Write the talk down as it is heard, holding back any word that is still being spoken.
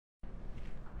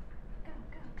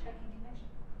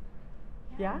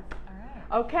Yeah? All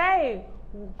right. Okay.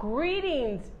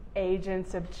 Greetings,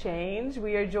 agents of change.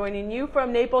 We are joining you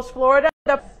from Naples, Florida.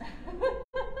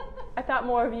 I thought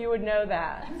more of you would know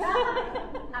that.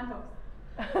 I'm host.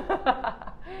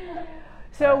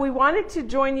 So we wanted to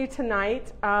join you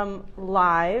tonight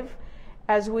live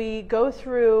as we go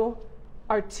through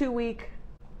our 2-week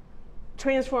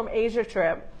Transform Asia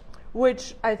trip,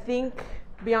 which I think,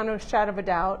 beyond a shadow of a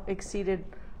doubt, exceeded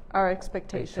our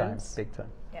expectations. Big time.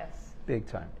 Yes. Big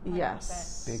time.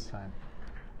 Yes. Big time.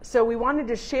 So we wanted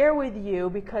to share with you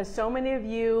because so many of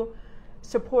you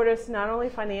support us not only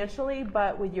financially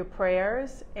but with your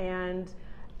prayers, and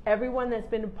everyone that's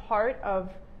been a part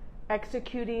of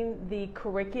executing the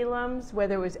curriculums,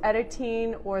 whether it was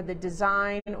editing or the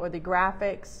design or the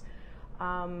graphics.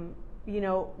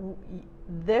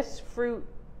 This fruit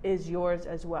is yours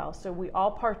as well. So we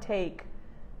all partake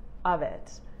of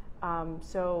it.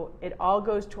 So it all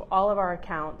goes to all of our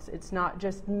accounts. It's not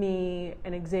just me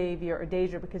and Xavier or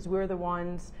Daija, because we're the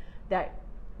ones that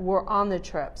were on the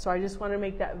trip. So I just want to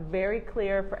make that very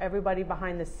clear for everybody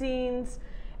behind the scenes,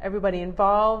 everybody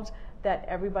involved, that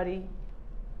everybody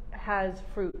has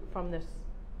fruit from this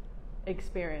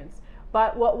experience.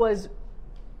 But what was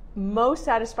most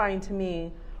satisfying to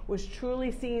me was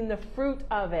truly seeing the fruit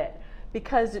of it,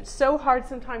 because it's so hard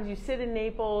sometimes. You sit in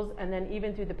Naples, and then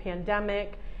even through the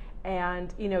pandemic,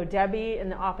 and Debbie in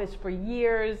the office for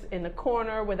years in the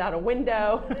corner without a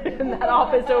window in that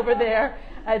office over there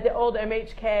at the old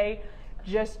MHK,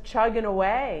 just chugging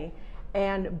away,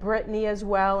 and Brittany as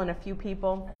well, and a few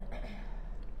people.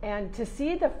 And to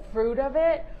see the fruit of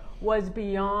it was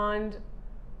beyond,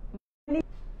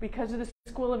 because of the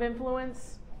School of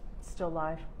Influence, still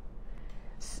live.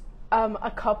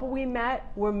 A couple we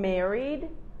met were married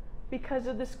because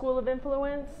of the School of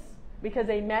Influence, because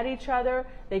they met each other,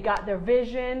 they got their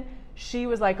vision. She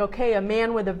was like, okay, a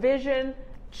man with a vision,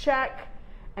 check.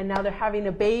 And now they're having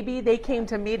a baby. They came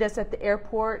to meet us at the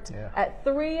airport. Yeah. At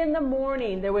 3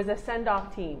 a.m, there was a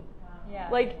send-off team. Wow. Yeah.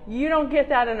 Like, you don't get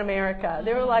that in America.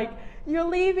 They were like, you're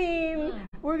leaving.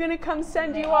 We're going to come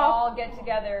send you off. All get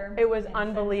together. It was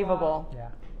unbelievable. Yeah.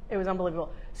 It was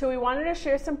unbelievable. So we wanted to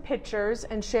share some pictures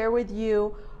and share with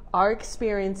you our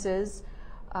experiences.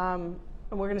 And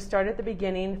we're going to start at the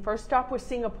beginning. First stop was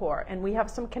Singapore, and we have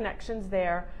some connections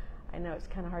there. I know it's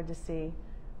kind of hard to see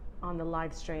on the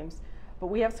live streams, but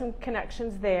we have some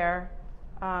connections there.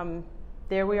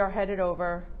 There we are headed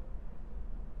over.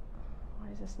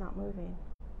 Why is this not moving?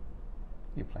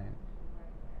 You playing?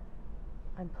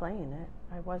 I'm playing it.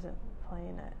 I wasn't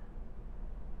playing it.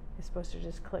 It's supposed to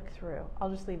just click through. I'll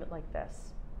just leave it like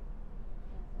this,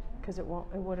 because it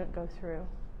wouldn't go through.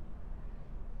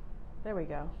 There we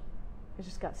go. It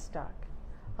just got stuck.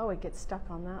 Oh, it gets stuck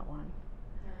on that one.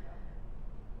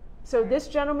 So this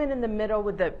gentleman in the middle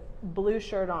with the blue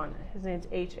shirt on, his name's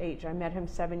HH. I met him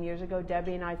 7 years ago.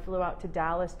 Debbie and I flew out to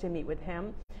Dallas to meet with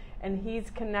him. And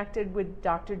he's connected with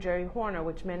Dr. Jerry Horner,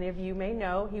 which many of you may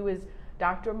know. He was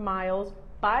Dr. Myles'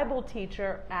 Bible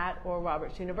teacher at Oral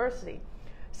Roberts University.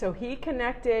 So he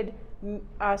connected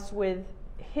us with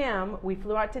him. We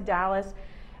flew out to Dallas,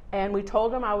 and we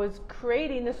told them I was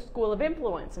creating the School of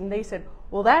Influence. And they said,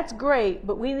 well, that's great,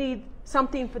 but we need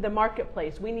something for the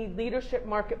marketplace. We need leadership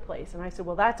marketplace. And I said,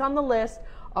 well, that's on the list.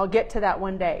 I'll get to that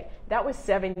one day. That was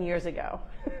 7 years ago,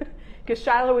 because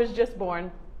Shiloh was just born.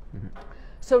 Mm-hmm.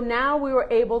 So now we were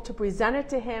able to present it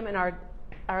to him in our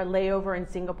layover in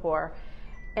Singapore,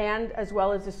 and as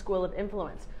well as the School of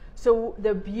Influence. So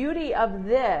the beauty of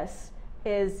this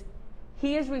is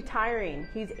he is retiring.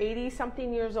 He's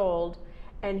 80-something years old,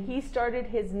 and he started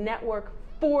his network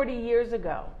 40 years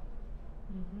ago.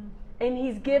 Mm-hmm. And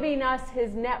he's giving us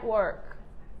his network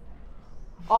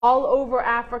all over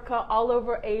Africa, all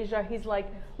over Asia. He's like,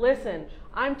 listen,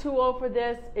 I'm too old for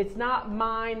this. It's not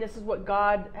mine. This is what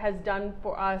God has done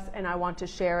for us, and I want to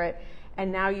share it.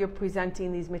 And now you're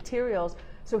presenting these materials.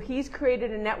 So he's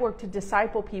created a network to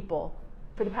disciple people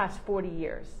for the past 40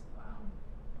 years. Wow.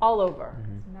 All over.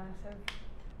 Mm-hmm. Massive.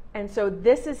 And so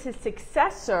this is his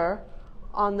successor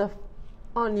on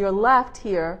your left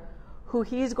here, who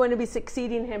he's going to be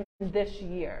succeeding him this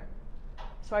year.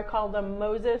 So I call them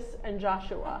Moses and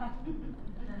Joshua.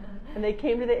 And they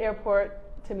came to the airport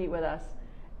to meet with us,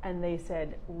 and they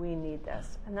said, we need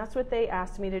this. And that's what they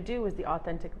asked me to do, was the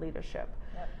authentic leadership.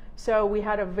 Yep. So we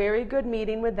had a very good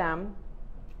meeting with them.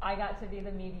 I got to be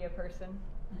the media person.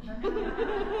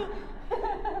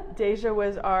 Daija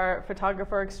was our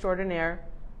photographer extraordinaire.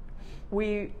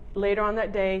 We, later on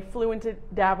that day, flew into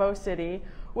Davao City,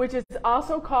 which is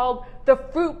also called the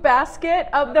fruit basket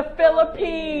of the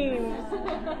Philippines.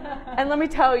 And let me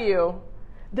tell you,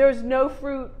 there's no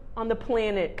fruit on the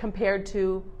planet compared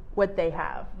to what they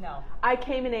have. No. I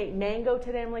came and ate mango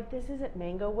today. I'm like, this isn't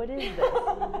mango. What is this?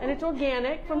 And it's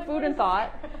organic from Food and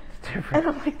Thought. And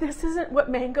I'm like, this isn't what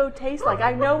mango tastes like.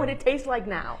 I know what it tastes like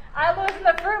now. I was in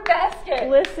the fruit basket.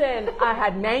 Listen, I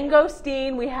had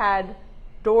mangosteen. We had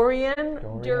durian,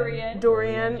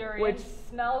 which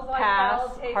smells like pass,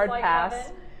 hell, tastes hard like pass.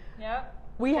 heaven. Yep.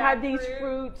 We had these Jackfruit.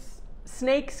 fruits,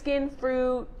 snakeskin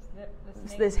fruit, The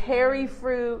snake this skin. hairy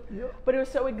fruit, but it was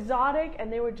so exotic,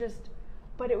 and they were just.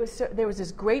 But it was so, there was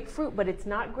this grapefruit, but it's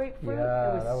not grapefruit.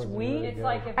 Yeah, it that was was sweet. really It's good.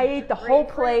 like if I ate the whole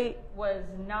plate. Was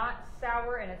not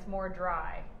sour and it's more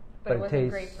dry, but But it it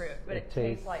wasn't tastes- grapefruit. But it tastes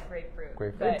tastes like grapefruit.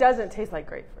 grapefruit. It But doesn't taste like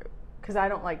grapefruit because I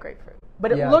don't like grapefruit,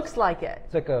 but it Yeah. looks like it.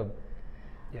 It's like a.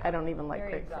 Yeah. I don't even like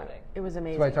Very grapefruit. exotic. It was That's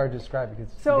amazing. why it's hard to describe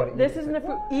because. you So gotta eat this it. isn't the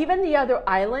fruit. Even the other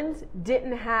islands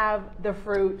didn't have the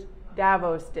fruit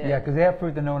Davos did. Yeah, because they have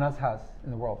fruit that no one else has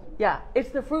in the world. Yeah, it's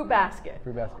the fruit basket.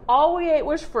 Fruit basket. All we ate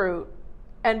was fruit.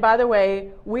 And by the way,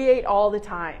 we ate all the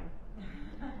time.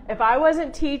 If I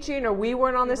wasn't teaching or we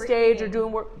weren't on the were stage or eating.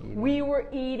 doing work, we were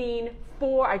eating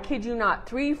I kid you not,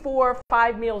 3, 4,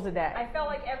 5 meals a day. I felt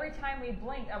like every time we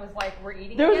blinked, I was like, we're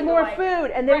eating. There was again, more like,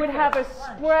 food, and they would have a breakfast,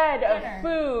 lunch, spread dinner. of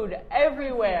food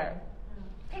everywhere.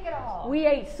 Take it all. We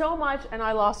ate so much, and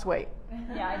I lost weight.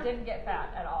 Yeah, I didn't get fat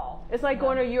at all. It's like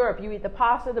going to Europe. You eat the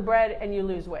pasta, the bread, and you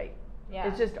lose weight. Yeah.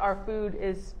 It's just our food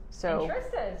is so. And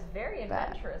Trista is very bad.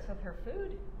 adventurous with her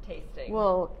food tasting.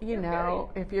 Well, you You're know,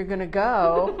 if you're gonna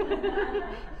go,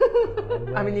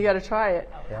 I mean, you got to try it.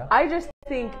 Yeah. I just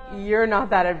think you're not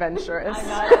that adventurous. I'm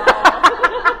not at all.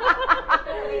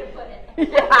 Way to put it.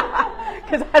 Yeah,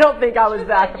 because I don't think I was She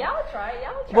that. like, yeah, I'll try it. Yeah,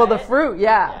 I'll try Well, the it. fruit,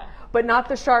 yeah, Yeah. but not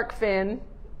the shark fin.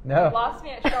 No. You lost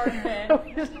me at shark fin.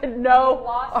 We said no, You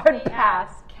lost hard me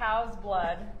pass. at cow's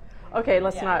blood. Okay,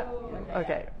 let's Yeah. not.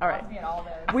 Okay, all right. Lost me at all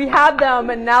those. We had them,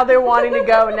 and now they're wanting to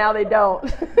go, and now they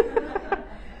don't.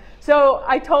 So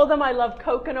I told them I love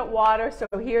coconut water. So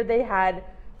here they had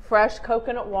fresh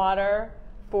coconut water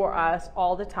for us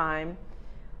all the time.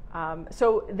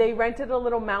 So they rented a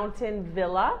little mountain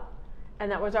villa,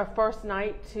 and that was our first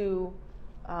night to.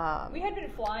 We had been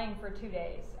flying for 2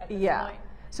 days at this Yeah. point.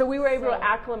 So we were able So- to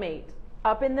acclimate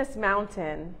up in this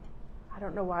mountain. I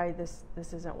don't know why this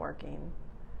isn't working.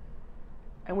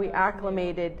 And we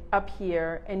acclimated up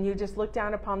here, and you just look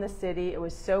down upon the city. It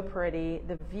was so pretty.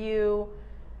 The view,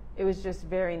 it was just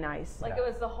very nice. Like Yeah. it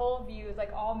was the whole view, it was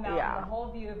like all mountain, Yeah. the whole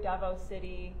view of Davos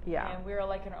City. Yeah. And we were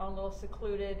like in our own little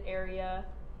secluded area.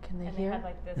 Can they And hear? they had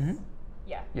like this, Mhm.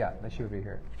 yeah. Yeah, that should be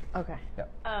here. Okay.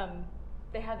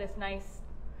 They had this nice,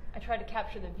 I tried to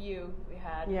capture the view we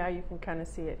had. Yeah, you can kind of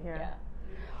see it here. Yeah.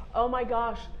 Oh my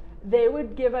gosh, they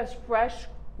would give us fresh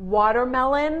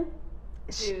watermelon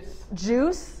juice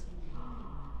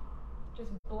Just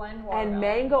blend water. and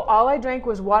mango. All I drank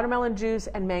was watermelon juice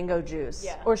and mango juice.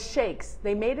 Yeah. Or shakes.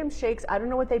 They made them shakes. I don't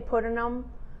know what they put in them,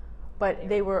 but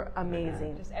they were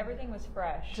amazing. Just everything was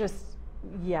fresh. Just,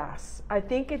 yes. I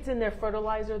think it's in their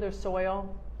fertilizer, their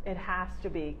soil. It has to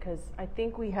be, because I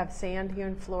think we have sand here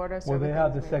in Florida. So Well, they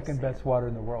have the everything's made of second sand. best water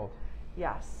in the world.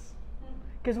 Yes.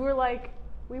 Because we're like,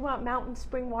 we want mountain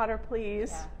spring water, please.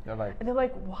 Yeah. They're like, And they're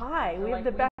like, why? They're we have like,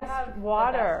 the best have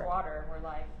water. The best water. We're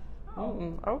like, oh.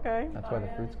 Mm-mm, okay. that's why the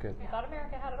fruit's good. I thought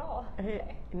America had it all.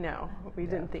 Okay. No, we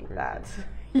didn't think crazy. that.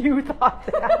 You thought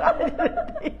that. I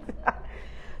didn't think that.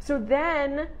 So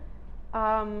then,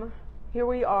 here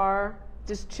we are,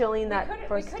 just chilling that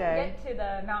first we couldn't day. get to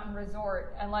the mountain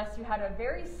resort unless you had a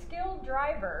very skilled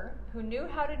driver who knew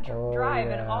how to Oh, drive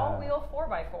an yeah. all-wheel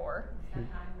 4x4.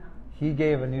 He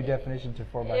gave a new definition to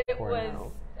 4x4. It was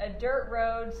now. a dirt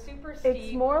road, super steep.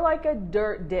 It's more like a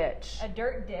dirt ditch. a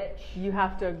dirt ditch. You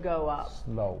have to go up.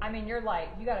 slow. I mean, you're like,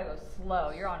 you gotta go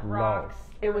slow. You're on Slow. rocks.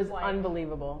 It was like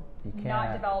unbelievable. You can't.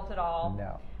 not developed at all.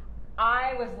 No.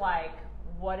 I was like,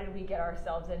 what did we get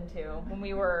ourselves into when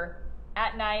we were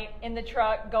at night in the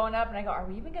truck going up? And I go, are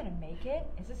we even gonna make it?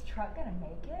 Is this truck gonna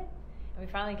make it? And we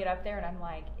finally get up there, and I'm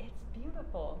like, it's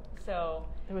beautiful. So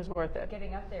It was worth it.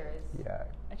 getting up there is Yeah.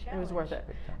 a challenge. It was worth it.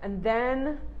 Big time. And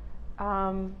then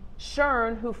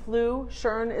Shern, who flew,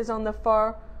 Shern is on the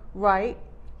far right.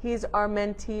 He's our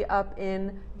mentee up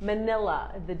in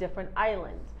Manila, the different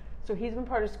islands. So he's been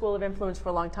part of School of Influence for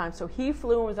a long time. So he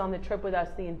flew and was on the trip with us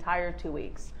the entire 2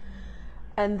 weeks.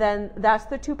 And then that's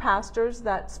the two pastors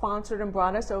that sponsored and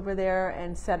brought us over there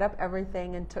and set up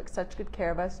everything and took such good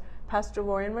care of us, Pastor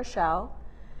Roy and Rochelle.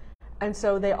 And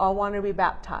so they all wanted to be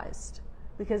baptized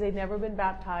because they'd never been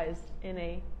baptized in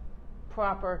a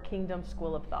proper kingdom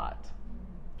school of thought.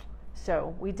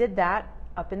 So we did that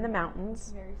up in the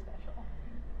mountains. Very special.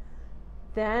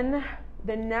 Then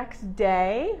The next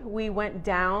day, we went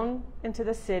down into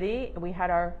the city and we had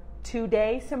our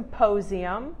 2-day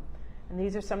symposium. And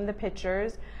these are some of the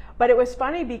pictures. But it was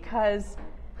funny because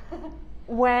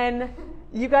when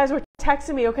you guys were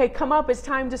texting me, okay, come up, it's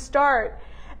time to start.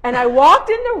 And I walked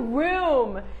in the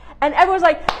room and everyone's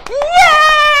like,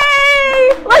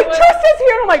 yay! Like Trista's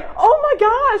here. And I'm like, oh my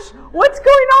gosh, what's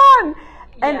going on?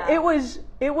 And it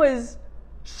was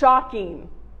shocking.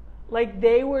 Like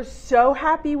they were so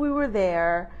happy we were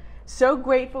there, so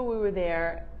grateful we were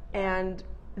there, and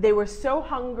they were so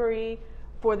hungry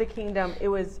for the kingdom. It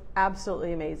was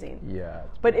absolutely amazing. Yeah.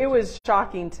 But it was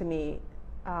shocking to me.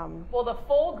 Well, the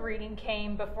full greeting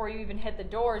came before you even hit the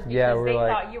doors because they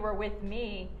thought you were with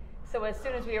me. So as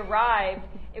soon as we arrived,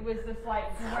 it was this like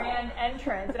grand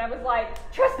entrance, and I was like,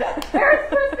 Trista, where's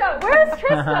Trista? Where's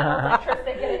Trista? I was like,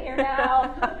 Trista, get in here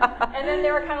now. And then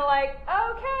they were kind of like,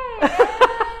 okay,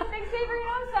 and Xavier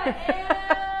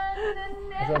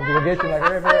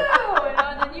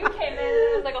Daija, and then you came in, and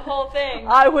it was like a whole thing.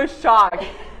 I was shocked.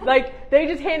 Like they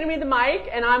just handed me the mic,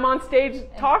 and I'm on stage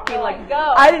talking. Like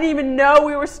go. I didn't even know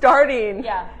we were starting.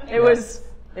 Yeah, it was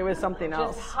something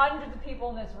else. Just hundreds of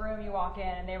people in this room. You walk in,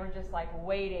 and they were just like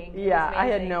waiting. Yeah,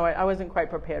 I wasn't quite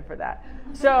prepared for that.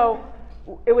 So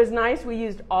it was nice. We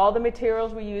used all the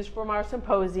materials we used from our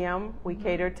symposium. We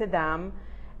catered to them,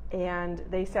 and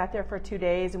they sat there for 2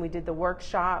 days, and we did the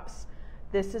workshops.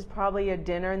 This is probably a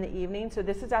dinner in the evening. So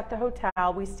this is at the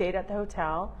hotel. We stayed at the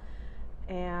hotel,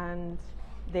 and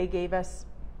they gave us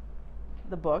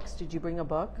the books. Did you bring a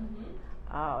book? Mm-hmm.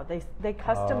 Oh, they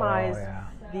customized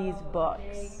these books.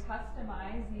 They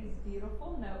customize these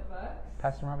beautiful notebooks.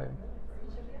 Pass them around, baby.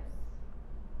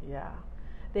 Yeah,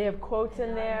 they have quotes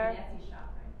in there. Etsy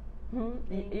shop, right?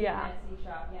 Mm-hmm. Yeah. Etsy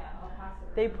shop. Yeah, I'll pass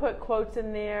it. They put quotes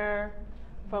in there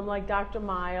from like Dr.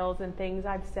 Myles and things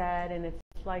I've said, and it's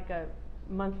like a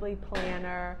monthly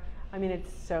planner. I mean,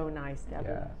 it's so nice, Debbie.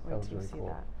 Yeah, that was really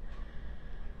cool.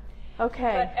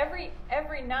 Okay. But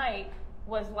every night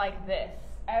was like this.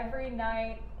 Every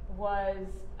night was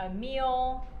a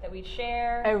meal that we'd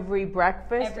share. Every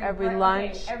breakfast, every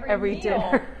lunch, every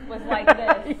dinner was like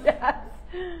this. Yes.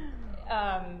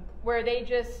 Where they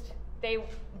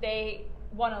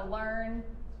want to learn.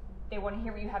 They want to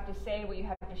hear what you have to say, what you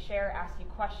have to share, ask you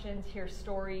questions, hear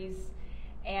stories.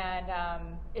 And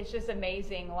it's just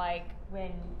amazing, like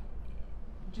when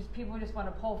just people just want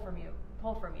to pull from you.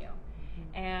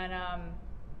 Mm-hmm. And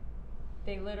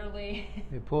they literally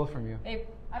they pull from you.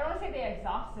 I don't want to say they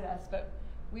exhausted us, but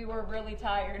we were really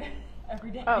tired every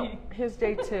day. Oh, here's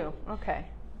day 2. Okay.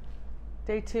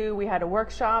 Day 2, we had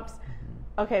workshops.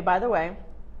 Mm-hmm. Okay, by the way,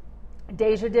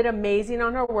 Daija did amazing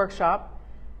on her workshop.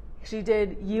 She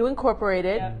did You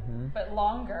Incorporated. Yep. Mm-hmm. But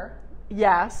longer.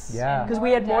 Yes. Yeah. Because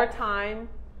we had more time.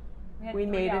 We had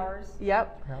 3 hours.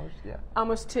 Yep. Hours, yeah.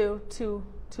 Almost two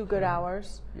good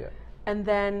hours. Yeah. And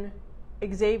then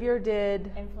Xavier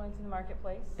did Influence in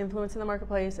the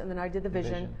Marketplace, and then I did the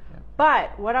Vision. Yeah.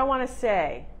 But what I want to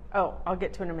say, I'll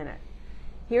get to it in a minute.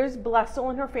 Here's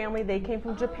Blessel and her family. They came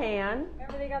from Japan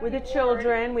with the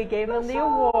children. We gave them the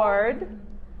award.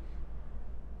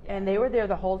 And they were there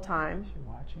the whole time. Is she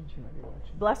watching? She might be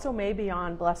watching. Blessel may be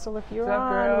on. Blessel, if you're What's up,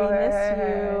 on, girl? we miss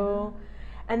you.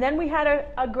 And then we had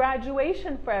a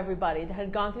graduation for everybody that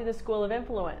had gone through the School of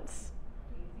Influence.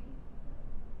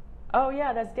 Oh,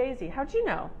 yeah, that's Daisy. How'd you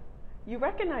know? You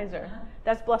recognize her.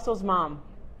 That's Blessel's mom.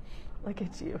 Look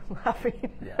at you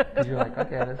laughing. Yeah, because you're like,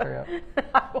 okay, let's hurry up.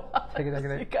 Take it.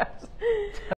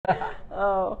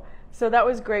 Oh, so that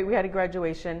was great. We had a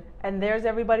graduation. And there's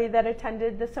everybody that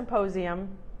attended the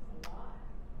symposium.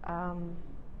 And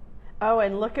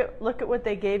look at what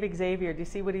they gave Xavier. Do you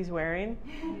see what he's wearing?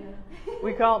 Yeah.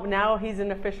 We call him, now he's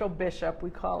an official bishop,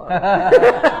 we call him.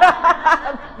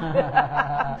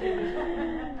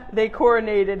 They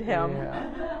coronated him.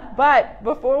 Yeah. But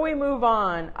before we move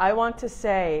on, I want to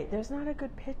say, there's not a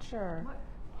good picture.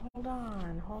 Hold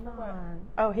on.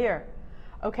 Oh, here.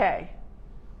 Okay.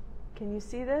 Can you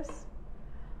see this?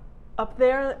 Up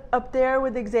there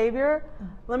with Xavier?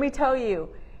 Let me tell you.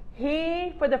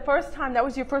 He, for the first time, that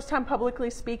was your first time publicly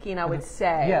speaking, I would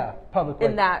say. Yeah, publicly.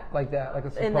 Like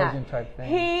a symposium type thing.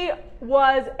 He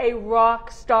was a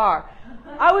rock star.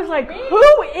 I was like,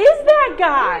 who is that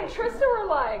guy? Me and Trista were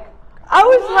like, I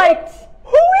was like,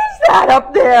 who is that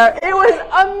up there? It was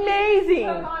amazing. He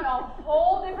took on a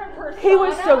whole different persona. He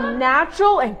was so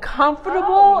natural and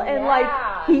comfortable, and like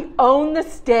he owned the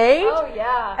stage. Oh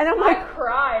yeah. And I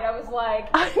cried. I was like,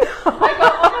 I know. I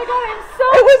go, oh my God, I'm so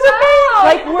It was proud. amazing.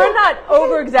 Like, we're not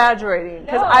over exaggerating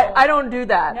because I don't do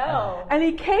that. No. And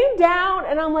he came down,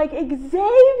 and I'm like,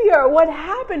 Xavier, what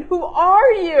happened? Who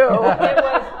are you? It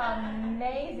was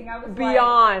amazing. I was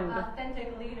beyond. Like,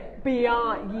 authentic leader.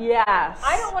 Beyond, yes.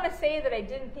 I don't want to say that I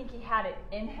didn't think he had it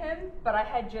in him, but I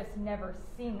had just never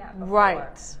seen that before.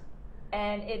 Right.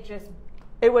 And it just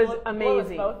was blew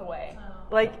amazing. us both away.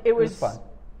 Like it was fun.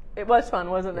 It was fun,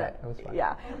 wasn't it? It was fun.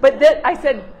 Yeah. But then I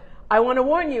said, I want to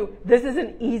warn you, this is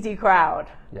an easy crowd.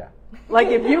 Yeah. Like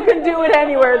if you can do it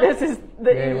anywhere, this is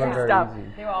the They were easy very stuff. easy.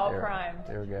 They were all primed.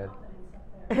 They were good.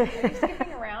 Are you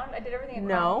skipping around? I did everything in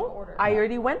chronological order. I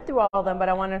already went through all of them, but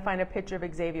I wanted to find a picture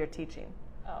of Xavier teaching.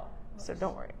 Oh. So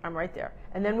don't worry, I'm right there.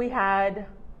 And then we had,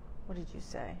 what did you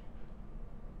say?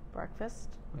 Breakfast,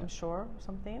 I'm sure, or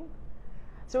something.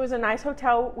 So it was a nice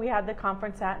hotel we had the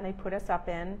conference at, and they put us up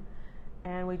in,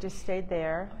 and we just stayed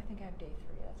there. Oh, I think I have day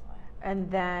 3, that's why.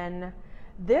 And then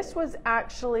this was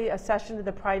actually a session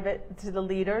to the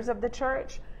leaders of the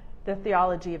church, the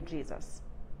theology of Jesus.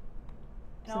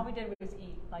 And all we did was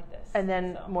eat like this. And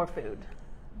then more food,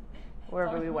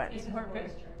 wherever we went. More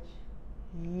food.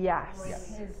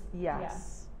 Yes.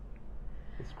 Yes.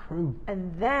 It's crew.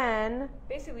 And then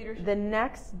Basic leadership. the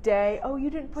next day, oh, you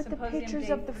didn't put Symposium the pictures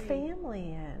day of the 3. family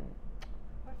in.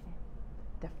 What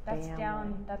family? The That's family.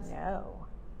 down. No.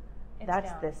 It's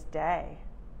That's down. this day.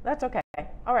 That's okay.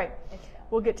 All right. It's down.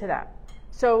 We'll get to that.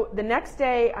 So the next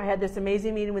day, I had this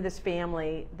amazing meeting with this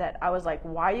family that I was like,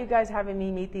 why are you guys having me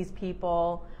meet these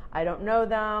people? I don't know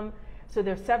them. So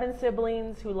there's 7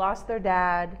 siblings who lost their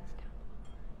dad.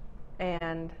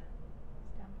 And,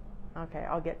 okay,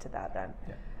 I'll get to that then.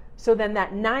 Yeah. So then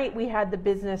that night, we had the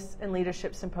business and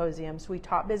leadership symposium. So we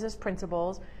taught business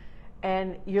principles.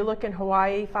 And you're looking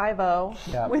Hawaii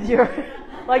 5-0 with your,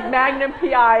 like, Magnum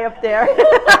PI up there.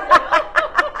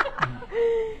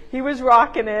 He was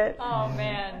rocking it. Oh,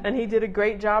 man. And he did a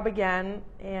great job again.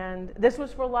 And this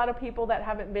was for a lot of people that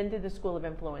haven't been to the School of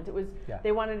Influence. It was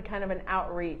they wanted kind of an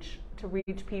outreach to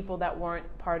reach people that weren't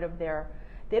part of their,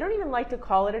 they don't even like to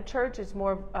call it a church. It's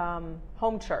more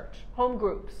home church. Home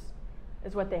groups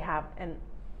is what they have. And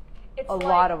It's a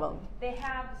lot of them. They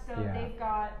have, they've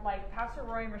got like Pastor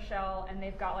Roy and Rochelle, and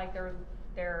they've got like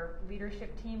their leadership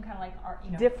team, kind of like our,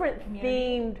 different community.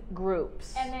 themed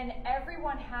groups. And then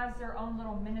everyone has their own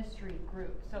little ministry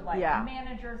group. So like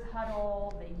managers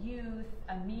huddle, the youth,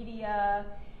 a media,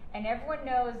 and everyone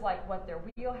knows like what their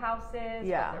wheelhouse is,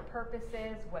 what their purpose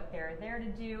is, what they're there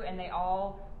to do, and they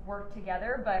all work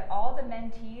together. But all the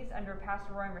mentees under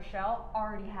Pastor Roy and Rochelle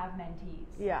already have mentees.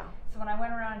 Yeah. So when I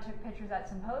went around and took pictures at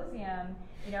symposium,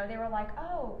 they were like,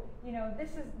 oh,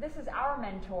 this is our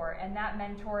mentor, and that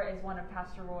mentor is one of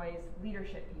Pastor Roy's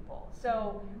leadership people.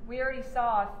 So we already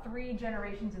saw 3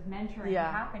 generations of mentoring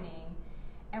happening,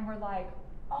 and we're like,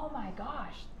 oh my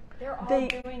gosh, they're all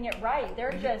doing it right.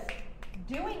 They're just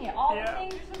doing it. All the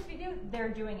things you're supposed to be doing, they're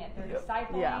doing it. They're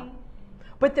discipling. Yeah.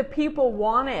 But the people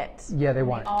want it. Yeah, they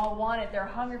want it. They all want it. They're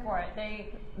hungry for it.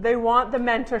 They want the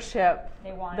mentorship.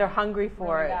 They want They're it. hungry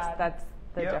for Really it. bad. That's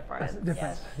the difference. That's the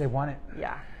difference. Yes. They want it.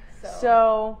 Yeah.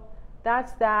 So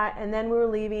that's that. And then we were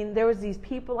leaving. There was these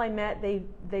people I met.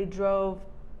 They drove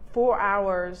 4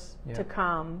 hours to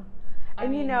come.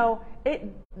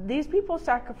 And these people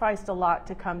sacrificed a lot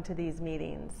to come to these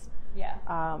meetings. Yeah.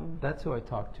 That's who I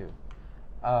talked to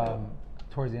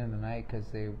towards the end of the night,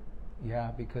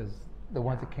 because the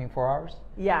ones that came 4 hours?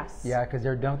 Yes. Yeah, because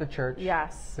they're done with the church.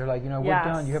 Yes. They're like, we're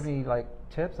done. Do you have any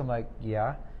tips? I'm like,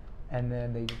 yeah. And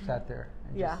then they just sat there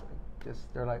and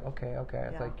just they're like, okay.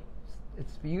 It's like,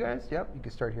 it's for you guys? Yep, you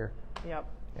can start here. Yep.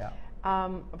 Yeah.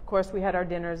 Of course, we had our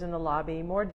dinners in the lobby.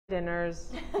 More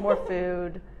dinners, more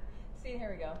food. See,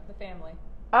 here we go. The family.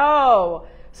 Oh,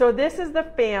 so this is the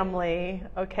family.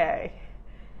 Okay.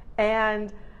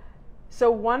 And so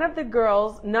one of the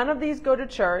girls, none of these go to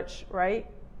church, right?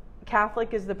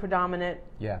 Catholic is the predominant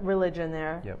religion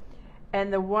there. Yep.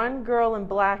 And the one girl in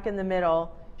black in the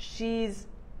middle, she's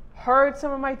heard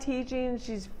some of my teaching.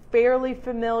 She's fairly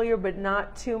familiar, but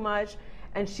not too much.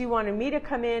 And she wanted me to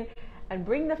come in and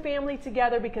bring the family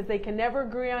together because they can never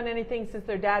agree on anything since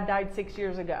their dad died 6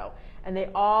 years ago. And they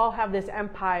all have this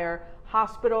empire,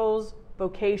 hospitals,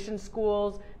 vocation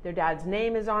schools. Their dad's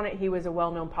name is on it. He was a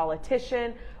well-known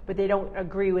politician, but they don't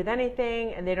agree with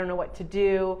anything, and they don't know what to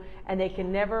do, and they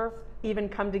can never even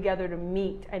come together to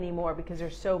meet anymore because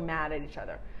they're so mad at each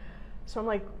other. So I'm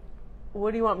like,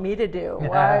 what do you want me to do?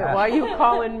 Why are you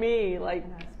calling me?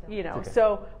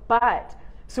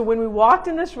 So when we walked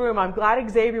in this room, I'm glad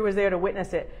Xavier was there to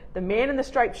witness it. The man in the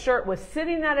striped shirt was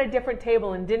sitting at a different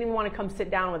table and didn't even want to come sit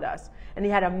down with us. And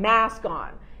he had a mask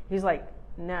on. He's like,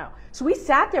 no. So we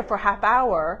sat there for a half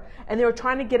hour, and they were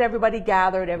trying to get everybody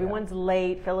gathered. Everyone's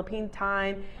late, Philippine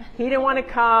time. He didn't want to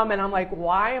come, and I'm like,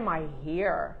 why am I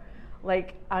here?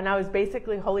 And I was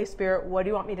basically, Holy Spirit, what do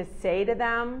you want me to say to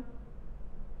them?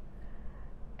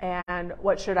 And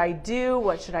what should I do?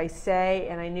 What should I say?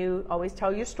 And I knew, always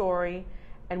tell your story.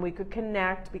 And we could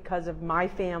connect because of my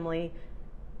family.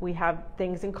 We have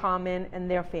things in common and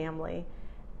their family.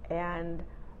 And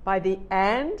by the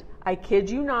end, I kid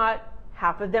you not,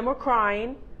 half of them were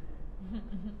crying.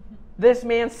 This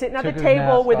man sitting at the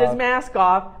table with his mask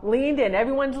off, leaned in.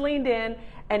 Everyone's leaned in.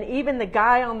 And even the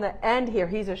guy on the end here,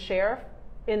 he's a sheriff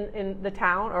in the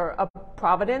town or a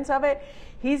Providence of it.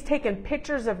 He's taking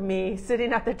pictures of me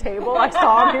sitting at the table. I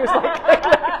saw him. He was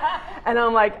like, and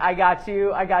I'm like, I got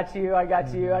you, I got you, I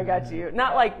got you, I got you.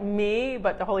 Not like me,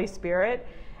 but the Holy Spirit.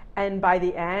 And by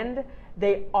the end,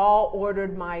 they all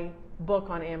ordered my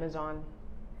book on Amazon.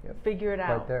 Yep. Figure it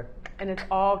out. Right there. And it's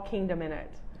all kingdom in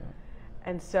it. Yeah.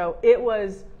 And so it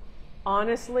was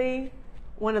honestly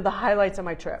one of the highlights of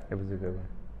my trip. It was a good one.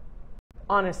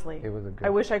 Honestly. It was a good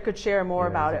I wish I could share more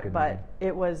about it, but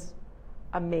it was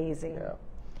amazing. Yeah.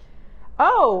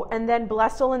 Oh, and then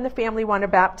Blessel and the family want to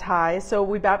baptize. So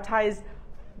we baptized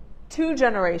 2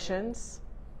 generations.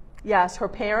 Yes, her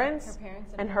parents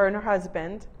and her and her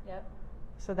husband. Yep.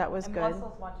 So that was and good.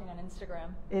 Blessel's watching on Instagram.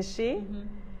 Is she? Mm-hmm.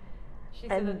 She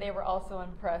said that they were also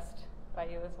impressed by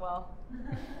you as well.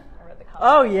 I read the comments.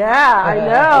 Oh, yeah, I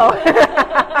know.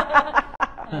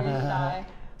 You're shy.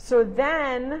 So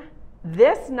then,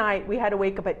 this night, we had to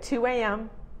wake up at 2 a.m.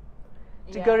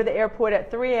 to go to the airport at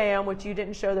 3 a.m., which you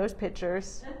didn't show those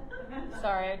pictures.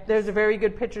 Sorry. There's a very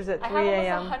good pictures at 3 a.m. I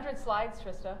have almost 100 slides,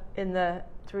 Trista. In the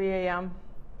 3 a.m.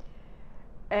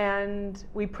 And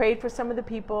we prayed for some of the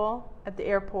people at the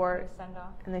airport.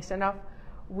 And they send off.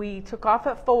 We took off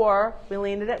at 4. We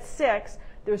landed at 6.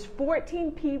 There's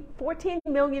 14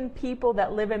 million people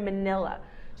that live in Manila.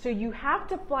 So you have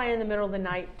to fly in the middle of the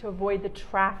night to avoid the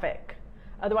traffic.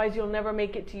 Otherwise, you'll never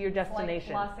make it to your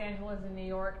destination. Like Los Angeles and New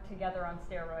York together on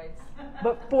steroids.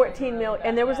 But 14 million,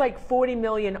 and there was like 40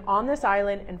 million on this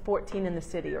island and 14 in the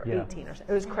city, or 18 or something.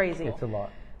 It was crazy. It's a lot.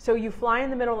 So you fly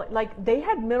in the middle, like they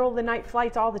had middle of the night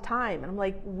flights all the time. And I'm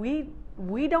like, we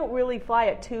don't really fly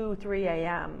at 2, 3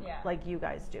 a.m. Like you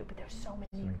guys do. But there's so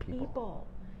many people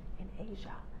in Asia.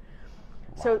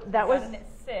 Wow. So that was. We got in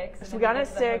at 6. So we got in at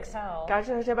 6. Got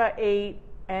to the hotel about 8.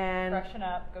 And freshen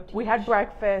up, go teach. We had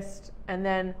breakfast, and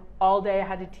then all day I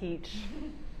had to teach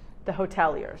the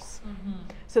hoteliers. Mm-hmm.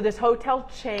 So this hotel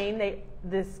chain,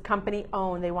 this company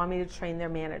owned, they want me to train their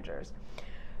managers.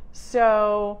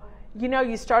 So,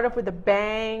 you start off with a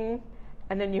bang,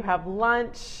 and then you have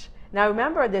lunch. Now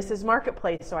remember, this is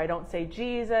marketplace, so I don't say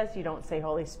Jesus, you don't say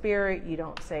Holy Spirit, you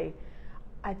don't say,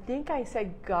 I think I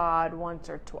said God once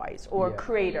or twice, or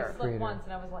Creator. You slipped once,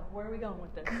 and I was like, where are we going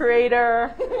with this?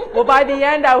 Creator. Well, by the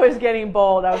end, I was getting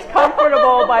bold. I was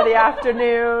comfortable by the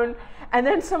afternoon. And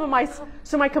then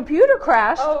my computer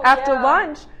crashed after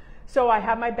lunch. So I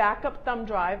have my backup thumb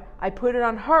drive. I put it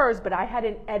on hers, but I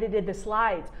hadn't edited the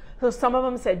slides. So some of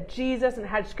them said Jesus and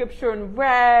had scripture in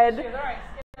red. She was, all right,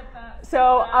 skip that.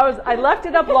 So I left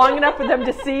it up long enough for them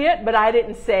to see it, but I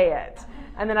didn't say it.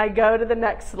 And then I go to the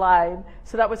next slide.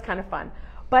 So that was kind of fun.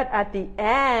 But at the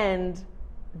end,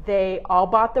 they all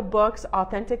bought the books,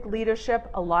 Authentic Leadership.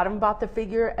 A lot of them bought the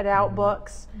Figure It Out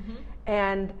books. Mm-hmm.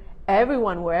 And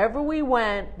everyone, wherever we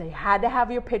went, they had to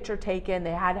have your picture taken.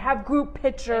 They had to have group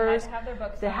pictures. They had to have their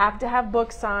books signed. They have to have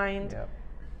books signed. Yep.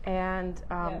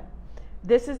 And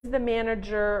this is the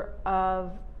manager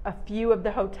of a few of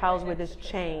the hotels with his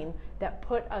chain that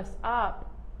put us up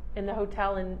in the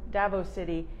hotel in Davao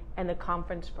City and the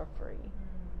conference for free.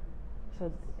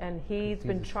 So, and he's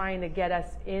been trying to get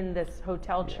us in this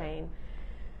hotel chain.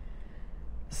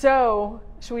 So,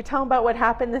 should we tell him about what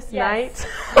happened this night?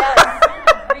 Yes,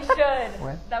 we should.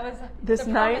 What? That was this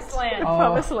the night? Promised Land.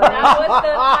 Promised Land. That was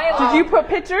the highlight. Did you put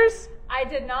pictures? I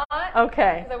did not.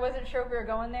 Okay. Because I wasn't sure if we were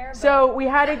going there. So we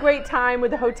had a great time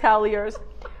with the hoteliers.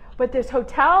 But this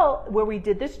hotel where we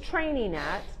did this training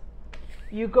at,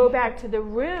 you go back to the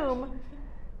room,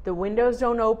 the windows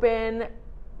don't open,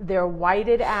 they're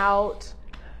whited out.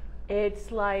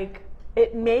 It's like,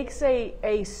 it makes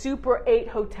a Super 8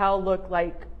 hotel look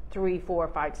like 3, 4,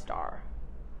 5 star.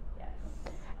 Yes.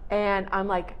 And I'm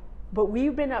like, but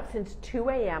we've been up since 2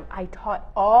 a.m. I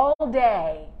taught all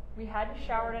day. We hadn't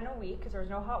showered in a week because there was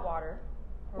no hot water.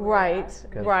 Right,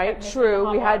 true.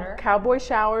 We had cowboy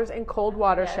showers and cold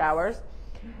water showers,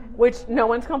 which no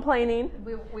one's complaining.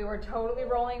 We were totally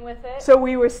rolling with it. So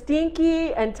we were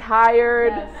stinky and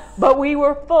tired, but we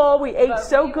were full. We ate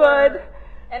so good.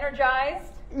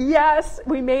 Energized. Yes,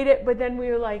 we made it, but then we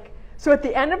were like, so at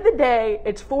the end of the day,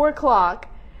 it's 4 o'clock,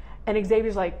 and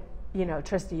Xavier's like,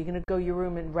 Trista, you gonna go to your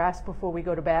room and rest before we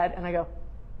go to bed? And I go,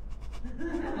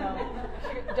 no,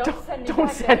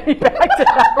 don't send me back to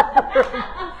that room.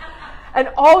 and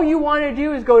all you want to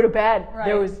do is go to bed. Right.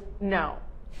 There was no.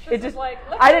 It just like,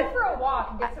 let's go for a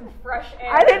walk and get some fresh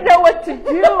air. I didn't know what to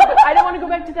do, but I didn't want to go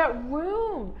back to that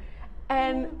room.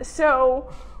 And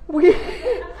so we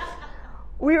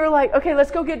were like, okay,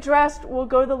 let's go get dressed. We'll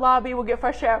go to the lobby. We'll get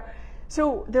fresh air.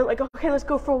 So they're like, okay, let's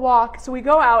go for a walk. So we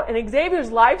go out, and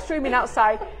Xavier's live streaming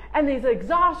outside, and these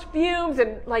exhaust fumes,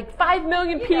 and like 5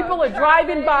 million people are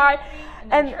driving by,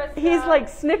 and he's like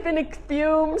sniffing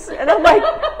fumes, and I'm like,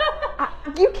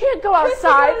 you can't go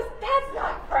outside. Goes, that's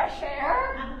not fresh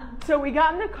air. So we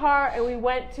got in the car, and we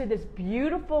went to this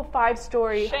beautiful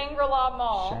 5-story Shangri-La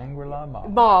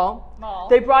Mall.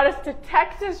 They brought us to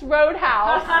Texas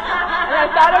Roadhouse, and I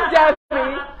thought of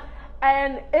Debbie.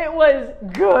 And it was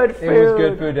good food. It was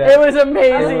good food. It was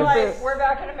amazing. Like, we're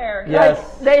back in America. Yes.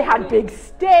 Like, they had big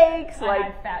steaks. I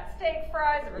had fat steak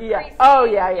fries. That were greasy. Oh,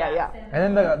 yeah.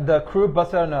 And then the crew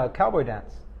busted out a cowboy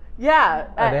dance. Yeah.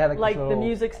 They had like the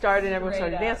music started and everyone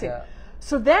started dancing. Yeah.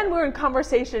 So then we're in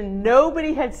conversation.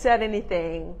 Nobody had said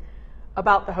anything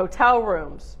about the hotel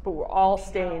rooms, but we're all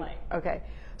staying. Okay.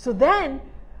 So then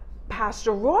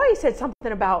Pastor Roy said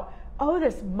something about, oh,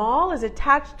 this mall is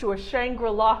attached to a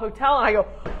Shangri-La hotel. And I go,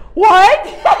 what?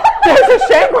 There's a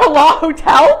Shangri-La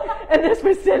hotel in this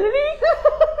vicinity?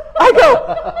 I go,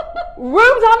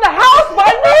 rooms on the house by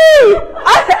me.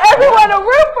 Everyone, a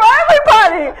room for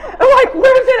everybody. I'm like,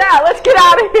 where's it at? Let's get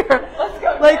out of here. Let's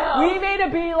go now. We made a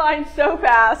beeline so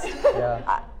fast.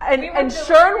 Yeah. And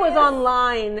Shern was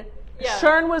online. Yeah.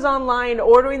 Shern was online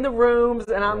ordering the rooms.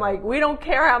 And I'm like, we don't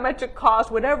care how much it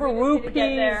costs. Whatever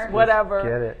rupees, whatever.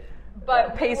 Get it.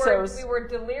 But pesos. We were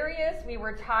delirious. We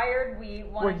were tired. We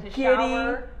wanted to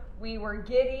shower. We were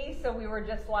giddy. So we were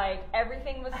just like,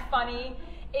 everything was funny.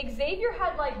 Xavier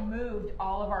had like moved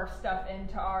all of our stuff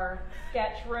into our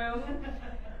sketch room.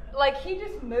 Like he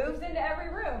just moves into every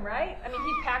room, right? I mean,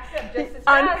 he packs up just as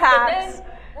fast. Unpacks. But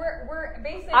then we're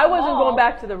basically. I wasn't going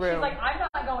back to the room. She's like, I'm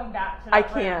not going back to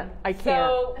that room. I can't.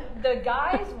 So the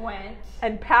guys went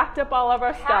and packed up all of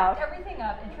our stuff. Packed everything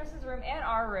up in Trista's room and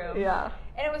our room. Yeah.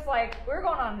 And it was like, we were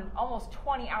going on almost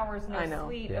 20 hours no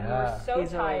sleep. And we were so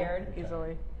tired.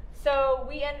 Easily. So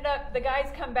we ended up, the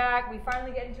guys come back, we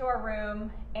finally get into our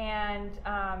room, and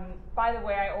by the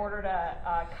way, I ordered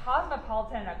a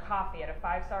Cosmopolitan and a coffee at a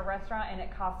 5-star restaurant, and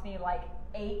it cost me like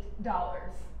 $8.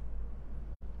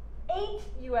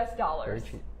 $8 Very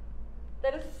cheap.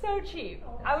 That is so cheap.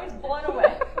 I was blown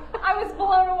away. I was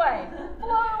blown away.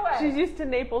 Blown away. She's used to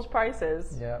Naples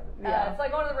prices. Yeah. It's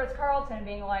like going to the Ritz-Carlton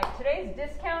being like, today's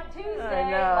discount Tuesday.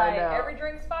 I know. Every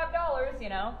drink's $5, you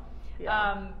know.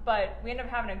 Yeah. But we ended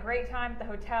up having a great time at the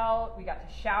hotel. We got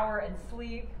to shower and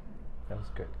sleep. That was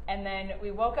good. And then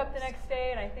we woke up the next day,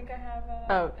 and I think I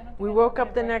have we woke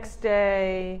up the next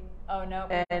day. Oh, no.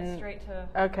 We went straight to...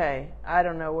 Okay. I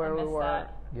don't know where we were.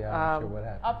 That. Yeah, I'm not sure what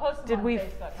happened. I'll post them Did on we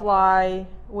Facebook. fly?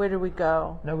 Where did we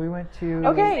go? No, we went to...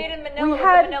 Okay. We stayed in Manila with the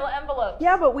Manila envelopes.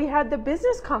 Yeah, but we had the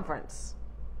business conference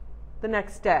the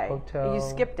next day. Hotel. You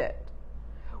skipped it.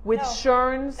 With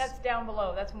Shern's... That's down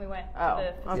below. That's when we went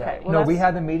to the... Okay. Yeah. Well, we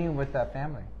had the meeting with that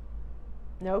family.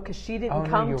 No, because she didn't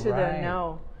come to the...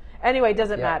 No. Anyway, it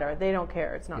doesn't matter. They don't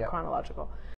care. It's not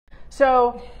chronological.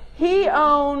 So he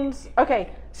owns...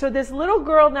 Okay, so this little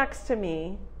girl next to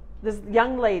me, this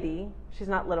young lady... She's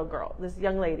not little girl. This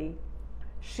young lady,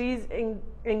 she's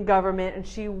in government, and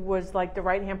she was like the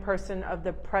right-hand person of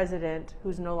the president,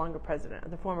 who's no longer president,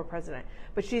 the former president.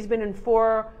 But she's been in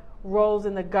 4 roles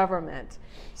in the government.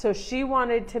 So she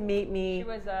wanted to meet me. She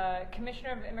was a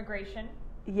commissioner of immigration.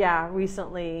 Yeah,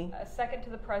 recently. Second to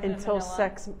the president. Until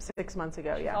 6 months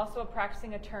ago. She's also a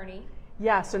practicing attorney.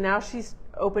 Yeah, so now she's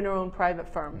opened her own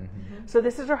private firm. Mm-hmm. So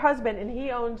this is her husband, and he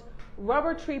owns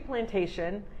Rubber Tree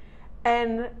Plantation.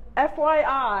 And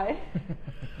FYI,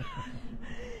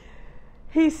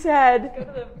 he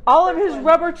said all of his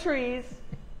rubber trees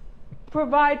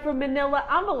provide for Manila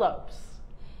envelopes.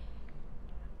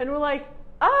 And we're like,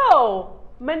 oh,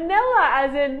 Manila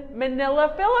as in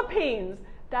Manila, Philippines.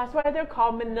 That's why they're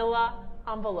called Manila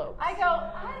envelopes. I go,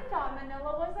 I thought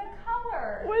Manila was a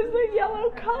color. Was the yellow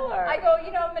color. I go,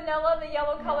 you know Manila, the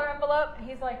yellow color envelope?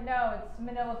 He's like, no, it's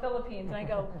Manila, Philippines. And I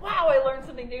go, wow, I learned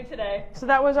something new today. So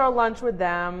that was our lunch with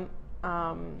them.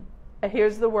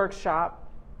 Here's the workshop.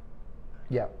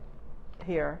 Yep.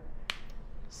 Here.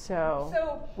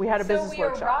 So we had a business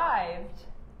workshop. So we arrived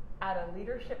at a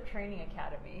leadership training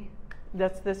academy.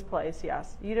 That's this place,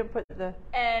 yes. You didn't put the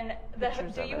And the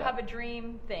Do You Have a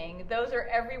Dream thing, those are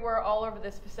everywhere all over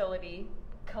this facility.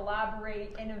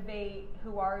 Collaborate, innovate,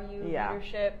 who are you,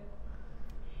 leadership.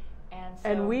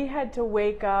 And we had to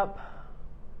wake up.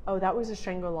 Oh, that was a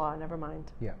Shangri-La, never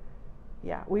mind. Yeah.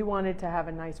 Yeah, we wanted to have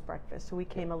a nice breakfast, so we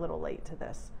came a little late to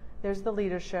this. There's the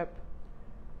leadership.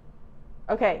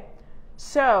 Okay,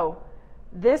 so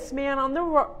this man on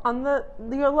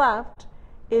your left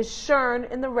is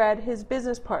Shern in the red, his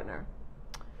business partner.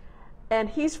 And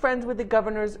he's friends with the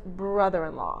governor's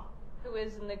brother-in-law. Who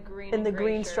is in the green in the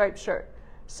green striped shirt.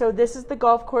 So this is the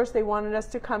golf course. They wanted us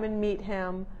to come and meet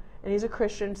him, and he's a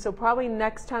Christian. So probably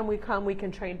next time we come, we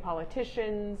can train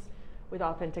politicians with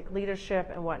authentic leadership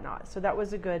and whatnot. So that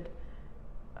was a good,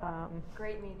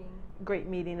 great meeting. Great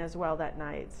meeting as well that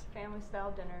night. Family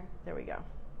style dinner. There we go.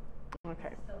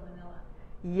 Okay. Still vanilla.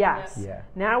 Yes. Yeah.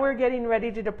 Now we're getting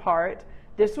ready to depart.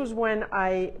 This was when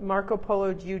Marco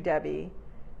Polo'd you, Debbie,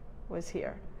 was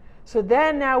here. So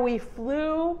then now we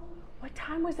flew. What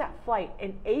time was that flight?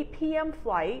 An 8 p.m.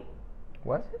 flight.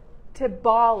 What? To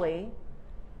Bali.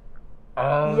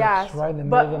 Oh, yes. That's right in the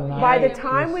middle of the night. By the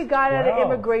time we got out of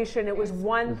 12. immigration, it was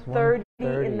 1:30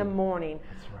 in the morning.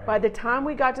 That's right. By the time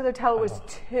we got to the hotel, it was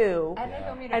 2.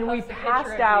 And we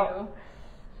passed out.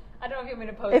 I don't know if you want me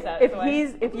to post that.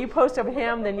 If you post of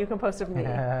him, then you can post of me.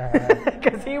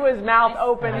 Because he was mouth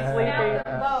open, sleeping.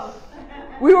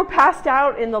 We were passed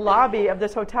out in the lobby of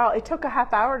this hotel. It took a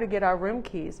half hour to get our room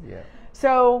keys. Yeah.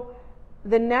 So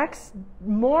the next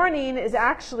morning is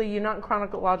actually, you're not in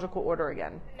chronological order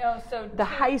again. No, so the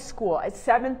high school at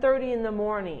 7:30 in the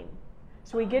morning.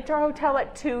 So we get to our hotel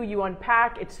at 2, you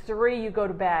unpack, it's 3, you go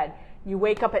to bed. You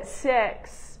wake up at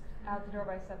 6. Out the door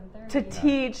by 7:30. To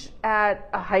teach at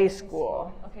a high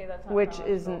school. Okay, that's not which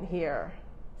isn't here.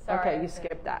 Sorry, okay, you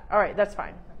skipped that. All right, that's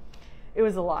fine. It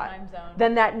was a lot. Time zone.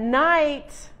 Then that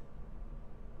night,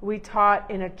 we taught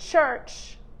in a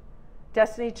church,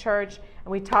 Destiny Church,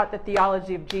 and we taught the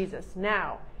theology of Jesus.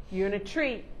 Now, you're in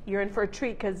for a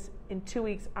treat, because in 2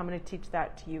 weeks, I'm going to teach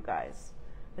that to you guys.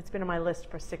 It's been on my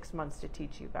list for 6 months to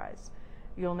teach you guys.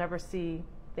 You'll never see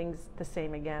things the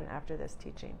same again after this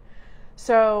teaching.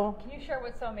 So, can you share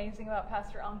what's so amazing about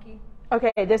Pastor Anki?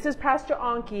 Okay, this is Pastor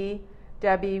Anki,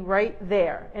 Debbie, right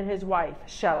there, and his wife,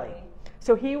 Shelley.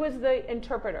 So he was the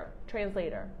interpreter,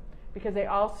 translator, because they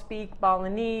all speak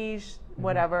Balinese,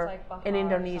 whatever, like in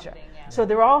Indonesia. Yeah. So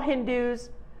they're all Hindus.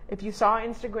 If you saw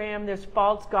Instagram, there's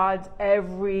false gods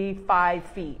every 5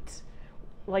 feet.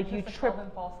 Like you trip.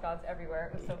 False gods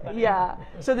everywhere. It was so funny. Yeah.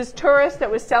 So this tourist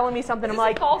that was selling me something, I'm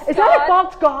like, is that a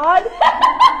false god?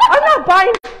 I'm not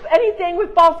buying anything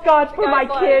with false gods for my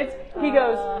kids. He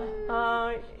goes,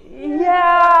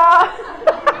 yeah.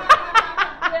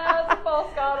 Yeah, it's a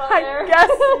false god on there. I guess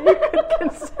you could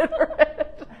consider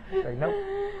it. Like, nope.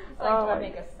 It's like, do I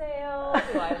make a sale?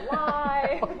 Do I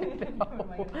lie? What am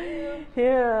I gonna do?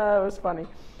 Yeah, it was funny.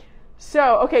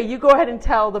 So, okay, you go ahead and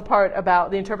tell the part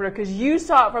about the interpreter, because you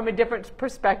saw it from a different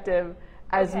perspective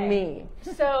as me.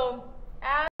 So,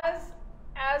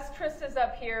 as Trista's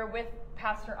up here with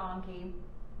Pastor Anki,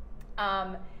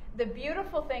 the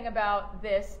beautiful thing about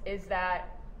this is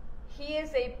that he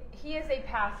is a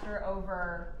pastor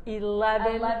over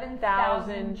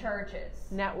 11,000 churches,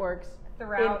 networks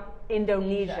throughout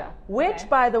Indonesia, which,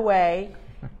 by the way,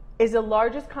 is the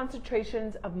largest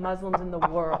concentrations of Muslims in the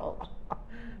world.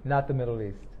 Not the Middle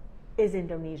East. Is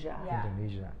Indonesia. Yeah.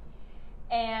 Indonesia.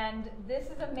 And this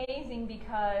is amazing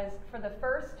because for the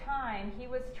first time he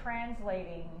was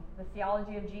translating the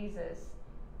theology of Jesus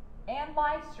and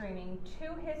live streaming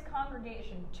to his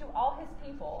congregation, to all his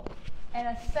people,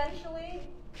 and essentially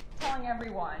telling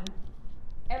everyone,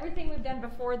 everything we've done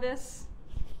before this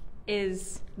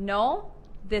is null.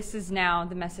 This is now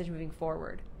the message moving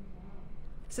forward.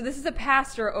 So this is a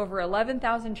pastor over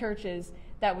 11,000 churches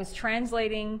that was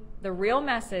translating the real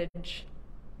message,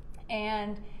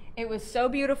 and it was so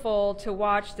beautiful to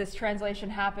watch this translation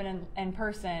happen in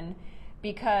person,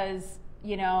 because,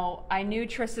 you know, I knew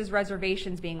Trista's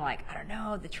reservations being like, I don't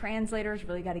know, the translators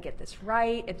really got to get this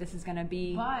right if this is going to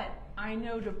be. But I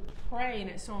know to pray, and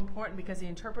it's so important because the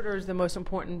interpreter is the most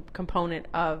important component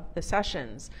of the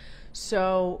sessions.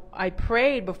 So I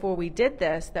prayed before we did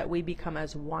this that we become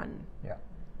as one. Yeah.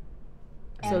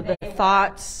 So the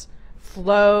thoughts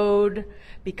flowed,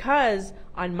 because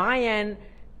on my end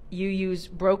you use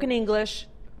broken English,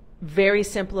 very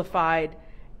simplified,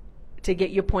 to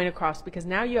get your point across, because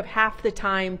now you have half the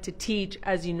time to teach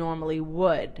as you normally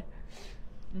would.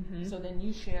 Mm-hmm. So then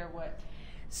you share what.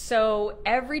 So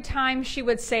every time she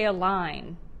would say a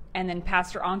line, and then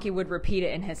Pastor Anki would repeat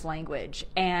it in his language,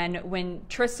 and when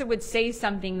Trista would say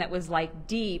something that was like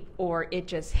deep or it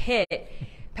just hit,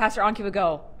 Pastor Anki would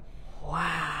go,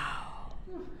 wow.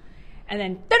 And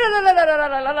then,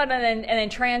 and then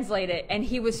translate it. And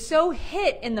he was so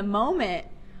hit in the moment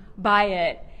by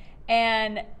it.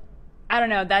 And I don't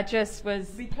know, that just was...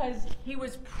 Because he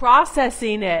was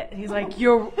processing it. He's like,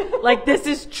 you're, like, this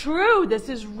is true. This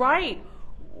is right.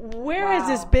 Where has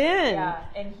this been? Yeah,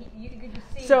 and you could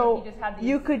just see, so he just had these...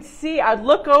 you could see, I'd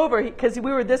look over, because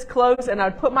we were this close, and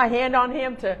I'd put my hand on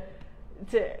him to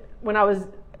when I was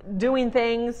doing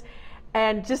things,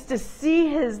 and just to see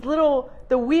his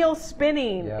the wheel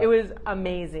spinning, it was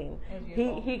amazing.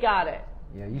 He got it.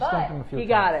 Yeah, you stumped him a few times. He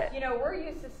got it. You know, we're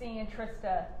used to seeing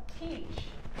Trista teach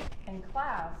in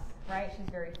class, right? She's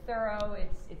very thorough.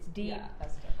 It's deep. Yeah,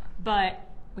 that's different. But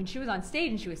when she was on stage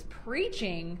and she was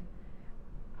preaching,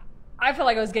 I felt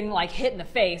like I was getting like hit in the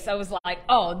face. I was like,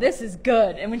 oh, this is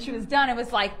good. And when she was done, it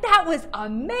was like, that was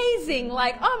amazing.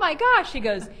 Like, oh my gosh. She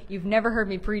goes, you've never heard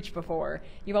me preach before.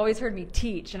 You've always heard me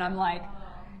teach. And I'm like,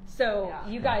 so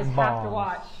you guys have to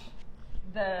watch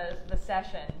the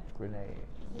session. Renee.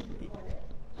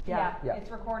 Yeah,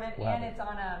 it's recorded and it's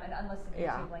on an unlisted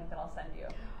YouTube link that I'll send you.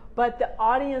 But the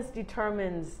audience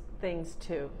determines things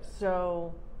too.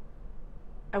 So,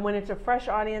 and when it's a fresh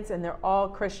audience and they're all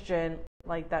Christian,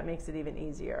 like that makes it even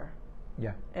easier.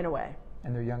 Yeah. In a way.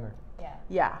 And they're younger. Yeah.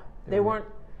 Yeah. They weren't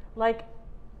like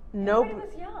Everybody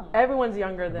was young. Everyone's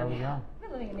younger than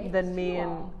me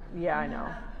and I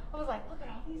know. I was like, look at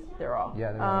all these young. They're all.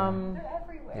 Yeah, they're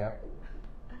everywhere. Yep.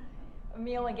 A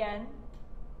meal again.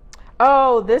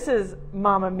 Oh, this is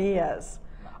Mamma Mia's.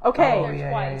 Okay. Oh,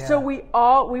 yeah. So we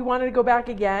wanted to go back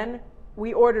again.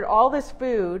 We ordered all this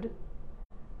food.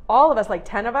 All of us, like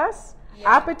 10 of us.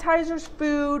 Yeah. Appetizers,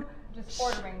 food. Just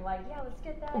ordering, like, let's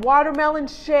get that. Watermelon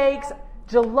shakes,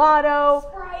 gelato.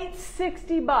 Sprite.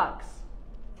 $60.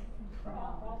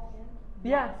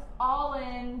 Yeah. All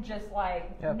in, just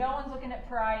like, no one's looking at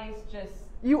price, just.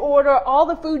 You order all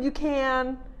the food you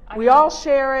can. We all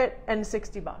share it, and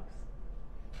 $60.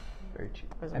 Very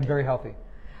cheap. And very healthy.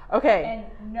 Okay.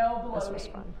 And no bloating. This was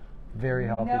fun. Very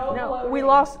healthy.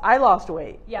 No, I lost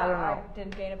weight. Yeah, I don't know. I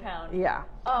didn't gain a pound. Yeah.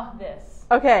 Oh, this.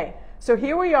 Okay, so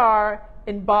here we are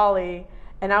in Bali,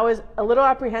 and I was a little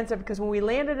apprehensive because when we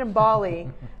landed in Bali,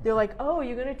 they're like, oh,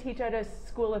 you're going to teach at a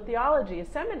school of theology, a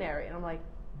seminary. And I'm like,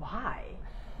 why?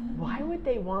 Why would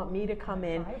they want me to come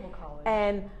in? Bible college.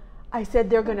 And I said,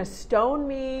 they're going to stone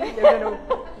me. They're going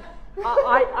to.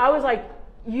 I was like,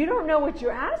 you don't know what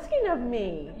you're asking of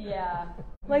me. Yeah.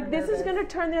 Like, this is going to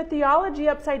turn their theology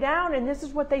upside down, and this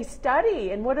is what they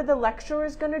study. And what are the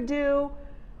lecturers going to do?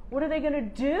 What are they going to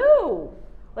do?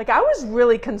 Like, I was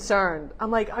really concerned.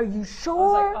 I'm like, are you sure?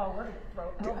 I was like, oh, we're going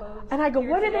to throw elbows. And I go,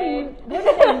 what do they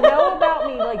know about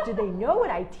me? Like, do they know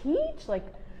what I teach? Like,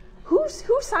 who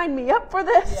signed me up for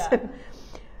this? Yeah.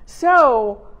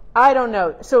 So, I don't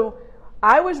know. So,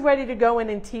 I was ready to go in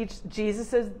and teach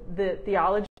the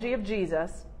theology of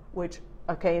Jesus, which,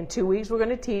 okay, in 2 weeks we're going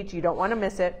to teach. You don't want to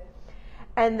miss it.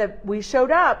 And we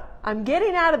showed up. I'm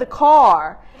getting out of the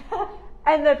car.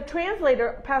 And the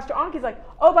translator, Pastor Anki's like,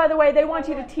 oh, by the way, they want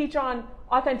you to teach on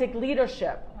authentic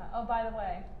leadership. Oh, by the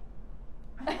way.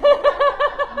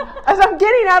 As I'm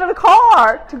getting out of the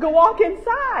car to go walk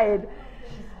inside.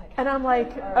 And I'm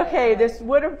like, okay, this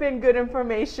would have been good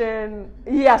information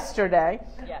yesterday.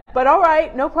 Yeah. But all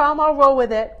right, no problem, I'll roll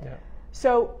with it. Yeah.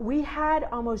 So we had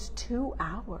almost 2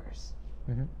 hours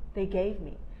they gave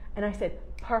me. And I said,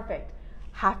 perfect.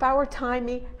 Half hour time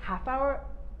me, half hour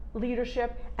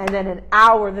leadership, and then an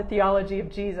hour the theology of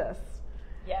Jesus.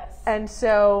 Yes. And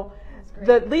so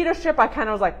the leadership, I kind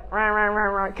of was like,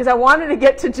 because I wanted to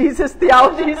get to Jesus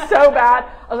theology so bad.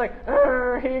 I was like,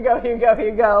 here you go, here you go, here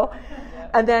you go. Yep.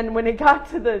 And then when it got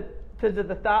to the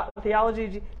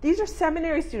theology, these are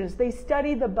seminary students. They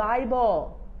study the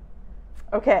Bible.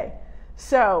 Okay,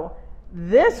 so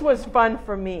this was fun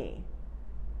for me.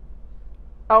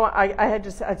 Oh, I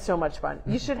had so much fun.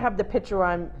 You should have the picture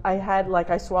I had like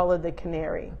I swallowed the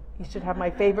canary. You should have my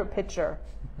favorite picture.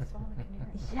 Swallow the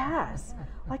canary. Yes.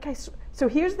 So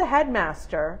here's the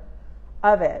headmaster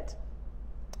of it.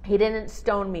 He didn't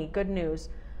stone me. Good news.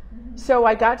 Mm-hmm. So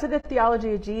I got to the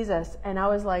theology of Jesus, and I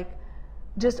was like,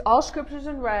 just all scriptures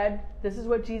in red. This is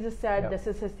what Jesus said. Yep. This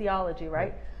is his theology, right?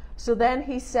 Yep. So then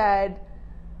he said,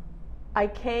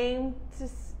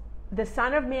 the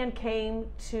Son of Man came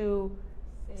to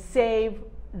save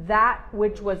that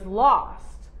which was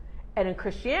lost. And in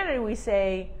Christianity, we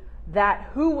say that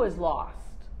who was lost.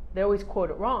 They always quote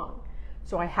it wrong.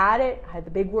 So I had the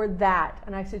big word that.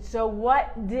 And I said, so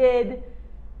what did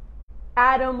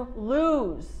Adam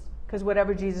lose? Because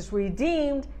whatever Jesus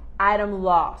redeemed, Adam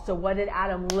lost. So what did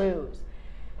Adam lose?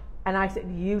 And I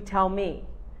said, you tell me.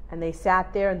 And they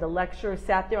sat there, and the lecturer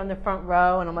sat there on the front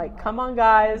row. And I'm like, come on,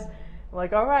 guys. I'm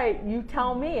like, all right, you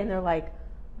tell me. And they're like,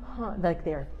 like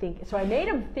they're thinking. So I made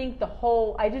them think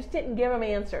I just didn't give them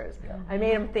answers. Yeah. I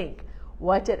made them think.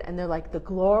 what did, and they're like, the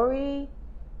glory,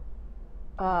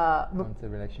 Onto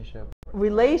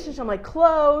relationship. I'm like,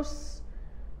 close.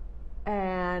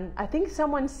 And I think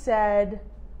someone said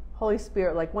Holy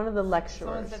Spirit, like one of the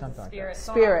lecturers. Someone said the Spirit.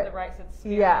 Spirit. On the right said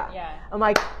Spirit. Yeah. I'm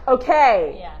like,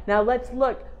 okay. Yeah. Now let's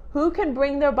look. Who can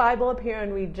bring their Bible up here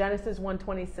and read Genesis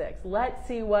 1:26? Let's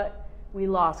see what we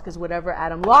lost, because whatever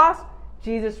Adam lost,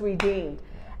 Jesus redeemed.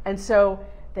 And so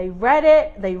they read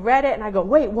it, and I go,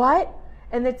 wait, what?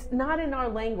 And it's not in our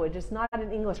language. It's not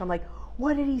in English. I'm like,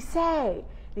 what did he say?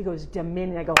 And he goes,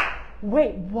 dominion. I go,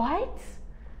 wait, what?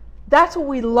 That's what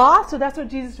we lost? So that's what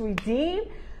Jesus redeemed?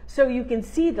 So you can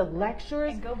see the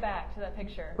lecturers. And go back to that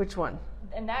picture. Which one?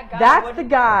 And that guy. That's the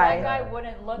guy. That guy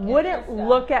wouldn't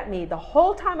look at me. The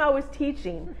whole time I was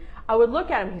teaching, I would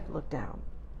look at him. He'd look down.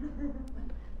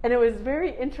 And it was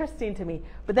very interesting to me.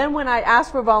 But then when I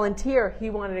asked for a volunteer, he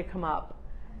wanted to come up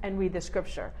and read the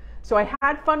scripture. So I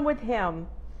had fun with him.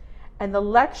 And the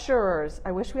lecturers,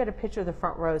 I wish we had a picture of the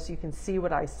front row so you can see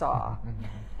what I saw.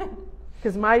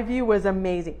 Because my view was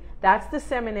amazing. That's the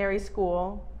seminary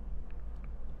school.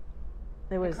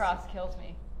 The cross kills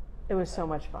me. It was so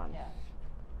much fun. Yeah.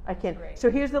 I can't.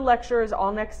 So here's the lecturers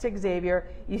all next to Xavier.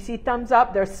 You see thumbs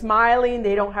up. They're smiling.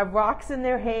 They don't have rocks in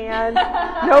their hand.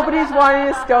 Nobody's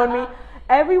wanting to stone me.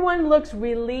 Everyone looks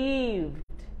relieved.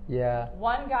 Yeah.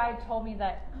 One guy told me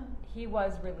that he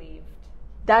was relieved.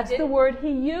 That's the word he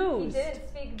used. He didn't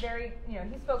speak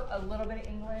he spoke a little bit of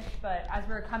English, but as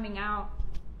we were coming out,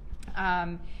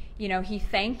 he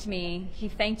thanked me. He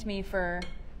thanked me for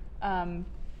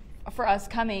us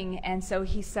coming, and so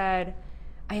he said,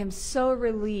 I am so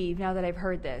relieved now that I've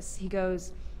heard this. He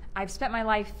goes, I've spent my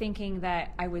life thinking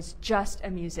that I was just a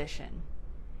musician.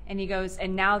 And he goes,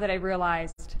 and now that I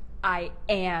realized I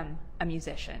am a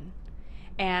musician.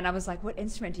 And I was like, what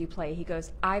instrument do you play? He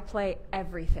goes, I play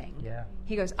everything. Yeah.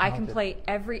 He goes, I can play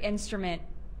every instrument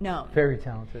known. Very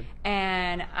talented.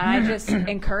 And I just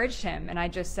encouraged him. And I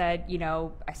just said,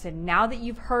 I said, now that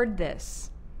you've heard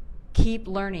this, keep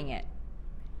learning it.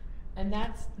 And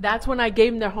that's when I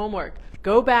gave them their homework.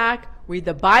 Go back, read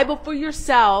the Bible for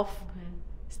yourself,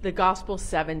 the gospel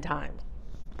 7 times.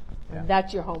 Yeah.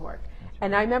 That's your homework. That's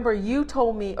and I remember you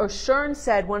told me, or Shern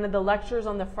said, one of the lecturers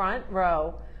on the front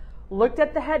row looked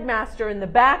at the headmaster in the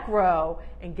back row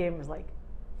and gave him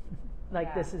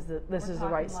this is the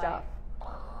right stuff.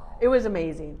 It was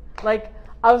amazing. Like,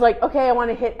 I was like, okay, I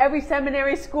want to hit every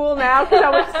seminary school now because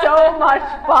that was so much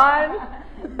fun.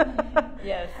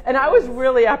 Yes. And I was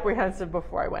really apprehensive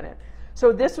before I went in.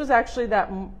 So this was actually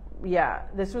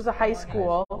this was a high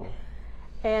school.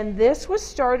 And this was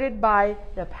started by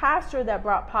the pastor that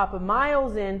brought Papa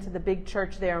Myles into the big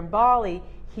church there in Bali.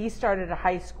 He started a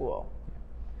high school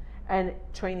and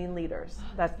training leaders.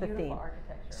 That's the theme.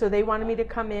 So they wanted me to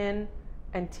come in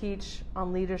and teach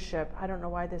on leadership. I don't know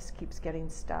why this keeps getting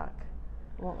stuck.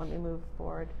 It won't let me move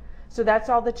forward. So that's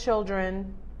all the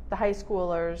children, the high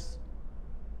schoolers.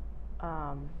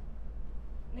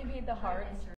 Maybe the heart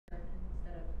instead of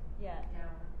down.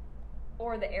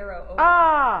 Or the arrow over.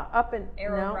 Up and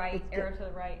arrow right, arrow to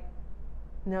the right.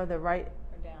 No, the right.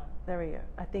 Or down. There we go.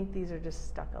 I think these are just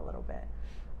stuck a little bit.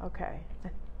 Okay.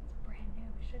 It's brand new.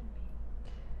 It shouldn't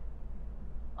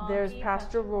be. There's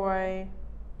Pastor Roy.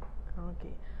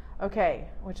 Okay.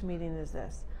 Which meeting is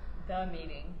this? The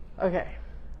meeting. Okay.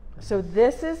 So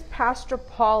this is Pastor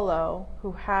Paulo,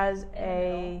 who has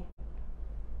a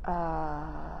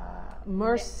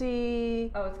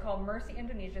Mercy. Oh, it's called Mercy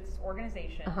Indonesia. It's this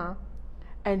organization.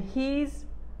 And he's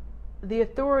the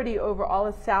authority over all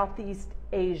of Southeast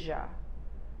Asia.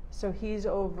 So he's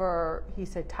over, he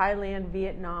said Thailand,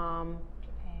 Vietnam,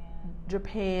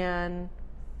 Japan,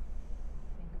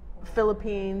 Singapore,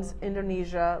 Philippines,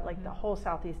 Indonesia, like the whole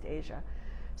Southeast Asia.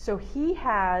 So he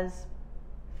has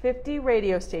 50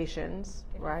 radio stations,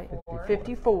 54. Right?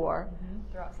 54.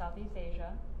 Throughout Southeast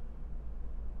Asia.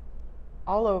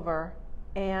 All over.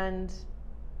 And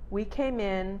we came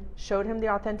in, showed him the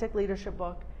Authentic Leadership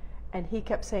book, and he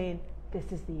kept saying,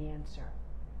 this is the answer.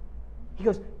 He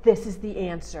goes, this is the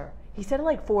answer. He said it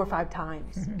like 4 or 5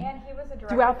 times. And he was a director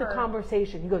throughout the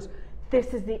conversation. He goes,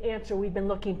 this is the answer we've been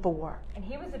looking for. And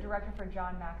he was the director for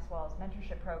John Maxwell's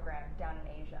mentorship program down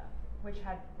in Asia, which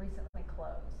had recently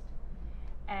closed.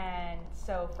 And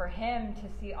so for him to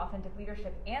see Authentic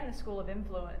Leadership and the School of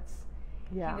Influence,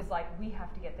 he was like, we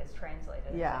have to get this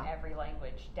translated into every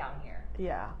language down here.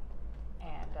 Yeah.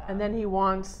 And then he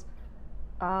wants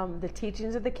the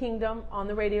teachings of the kingdom on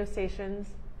the radio stations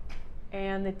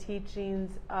and the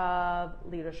teachings of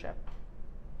leadership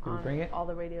Can we bring it? All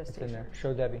the radio stations. It's in there.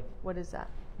 Show Debbie. What is that?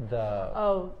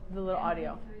 The little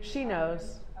audio. She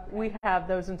knows. Okay. We have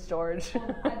those in storage. I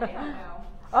don't know.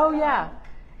 Oh, yeah.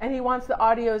 And he wants the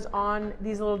audios on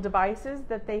these little devices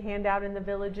that they hand out in the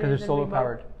villages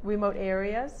and remote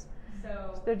areas.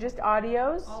 So they're just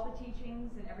audios. All the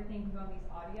teachings and everything can go on these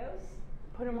audios.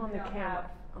 Put them on the camera.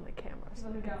 On the camera.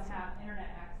 People who don't have internet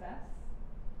access.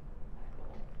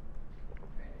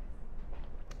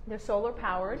 They're solar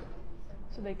powered,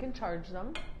 so they can charge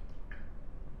them.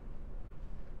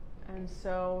 And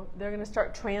so they're going to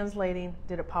start translating.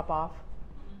 Did it pop off?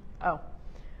 Oh.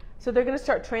 So they're going to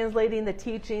start translating the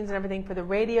teachings and everything for the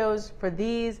radios, for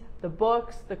these, the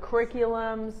books, the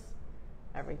curriculums,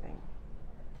 everything.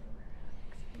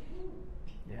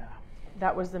 Yeah.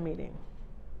 That was the meeting.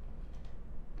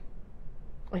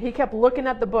 He kept looking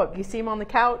at the book. You see him on the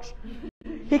couch?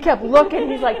 He kept looking.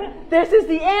 He's like, this is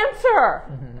the answer.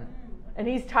 And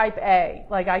he's type A.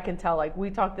 Like, I can tell. Like, we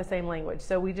talk the same language.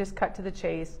 So we just cut to the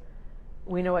chase.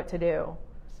 We know what to do.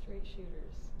 Straight shooters.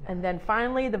 And then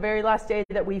finally, the very last day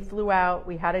that we flew out,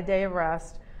 we had a day of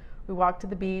rest. We walked to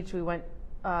the beach. We went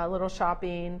a little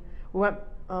shopping. We went,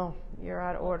 oh, you're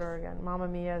out of order again. Mamma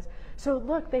Mia's. So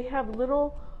look, they have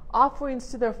little offerings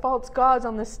to their false gods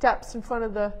on the steps in front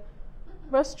of the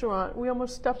restaurant. We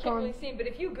almost stepped on. Can't really see, but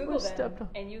if you Google them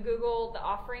and you Google the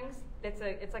offerings, it's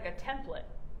like a template.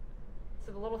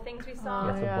 So the little things we saw.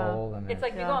 It's a bowl. And it's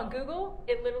like you go on Google,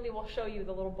 it literally will show you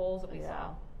the little bowls that we saw.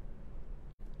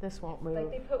 This won't move.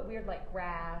 Like they put weird like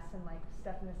grass and like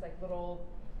stuff in this like little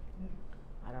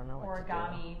I don't know what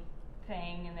origami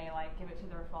thing, and they like give it to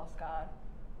their false god.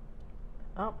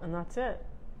 Oh, and that's it.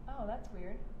 Oh, that's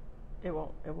weird. It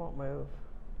won't move.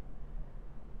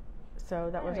 So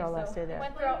that was our last day there.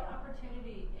 Went through an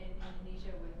opportunity in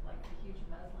Indonesia with like the huge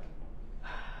Muslim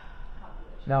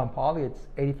population. Now in Bali, it's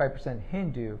 85%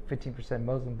 Hindu, 15%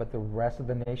 Muslim, but the rest of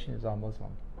the nation is all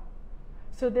Muslim.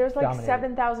 So there's like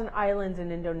 7,000 islands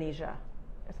in Indonesia.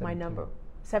 That's 17. My number.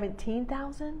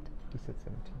 17,000? He said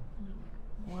 17.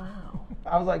 Wow.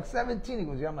 I was like, 17? He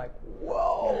goes, yeah. I'm like,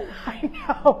 whoa. I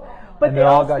know. But they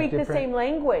all speak the same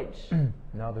language.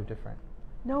 No, they're different.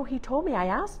 No, he told me. I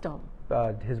asked him.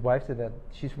 His wife said that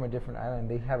she's from a different island.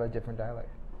 They have a different dialect.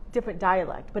 Different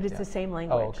dialect, but it's the same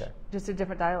language. Oh, okay. Just a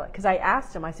different dialect. Because I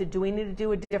asked him, I said, do we need to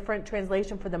do a different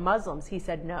translation for the Muslims? He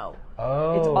said no.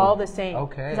 Oh. It's all the same.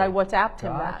 Okay. Because I WhatsApped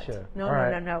him Gotcha.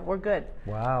 that. No, we're good.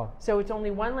 Wow. So it's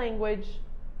only one language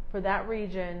for that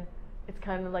region. It's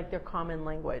kind of like their common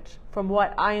language. From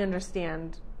what I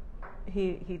understand,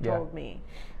 he told me.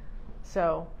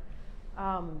 So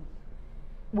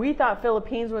we thought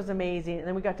Philippines was amazing, and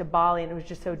then we got to Bali, and it was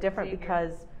just so different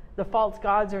because the false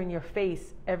gods are in your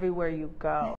face everywhere you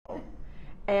go.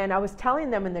 And I was telling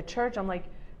them in the church, I'm like,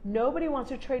 nobody wants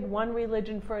to trade one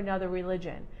religion for another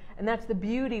religion. And that's the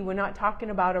beauty. We're not talking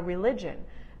about a religion.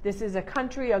 This is a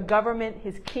country, a government.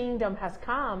 His kingdom has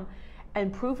come,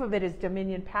 and proof of it is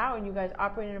dominion power, and you guys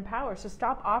operating in power. So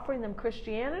stop offering them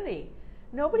Christianity.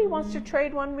 Nobody wants to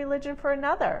trade one religion for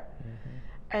another.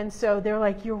 And so they're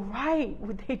like, you're right.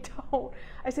 They don't.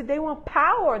 I said, they want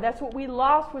power. That's what we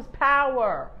lost, was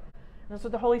power. And that's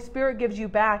what the Holy Spirit gives you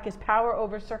back, is power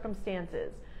over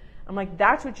circumstances. I'm like,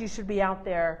 that's what you should be out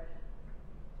there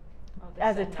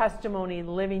as a testimony,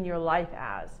 living your life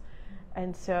as.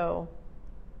 And so,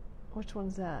 which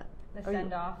one's that? The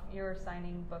send-off. You're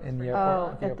signing books in for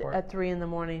the your at 3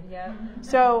 a.m. Yep.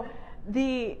 So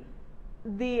the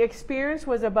experience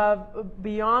was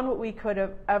beyond what we could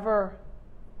have ever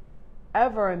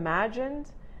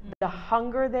imagined. The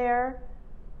hunger there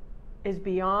is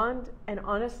beyond, and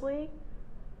honestly,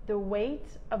 the weight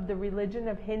of the religion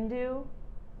of Hindu,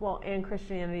 and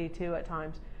Christianity too at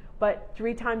times, but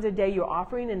 3 times a day you're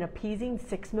offering and appeasing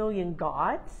 6 million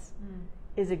gods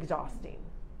is exhausting.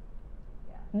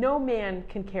 Yeah. No man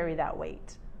can carry that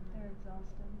weight. They're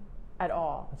exhausted. At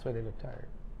all. That's why they look tired.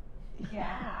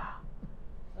 Yeah.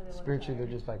 Spiritually, they're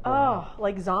just like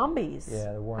like zombies.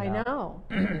 Yeah, they're worn out. I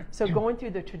know. So going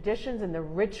through the traditions and the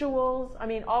rituals. I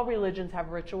mean, all religions have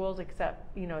rituals,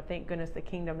 except thank goodness the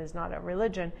kingdom is not a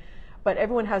religion. But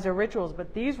everyone has their rituals.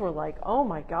 But these were like, oh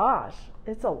my gosh,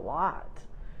 it's a lot.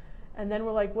 And then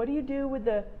we're like, what do you do with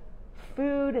the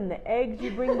food and the eggs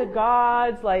you bring the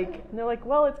gods? And they're like,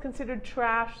 well, it's considered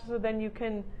trash, so then you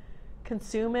can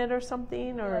consume it or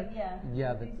something, or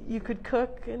you could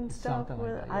cook and stuff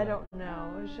with it. I don't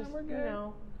know. It was just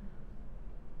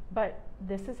but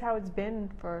this is how it's been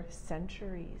for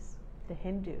centuries, the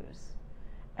Hindus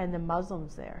and the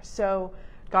Muslims there. So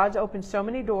God's opened so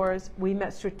many doors. We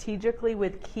met strategically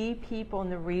with key people in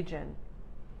the region.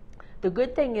 The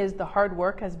good thing is the hard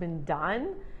work has been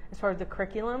done as far as the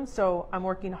curriculum. So I'm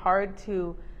working hard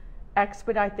to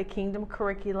expedite the kingdom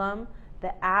curriculum.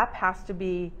 The app has to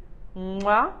be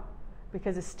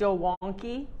because it's still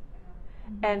wonky.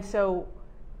 And so,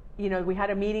 we had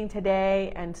a meeting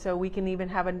today, and so we can even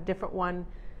have a different one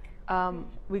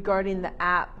regarding the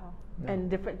app and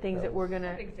different things that we're going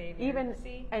to even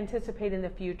anticipate in the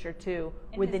future too,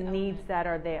 with the needs that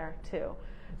are there too.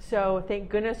 So thank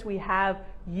goodness we have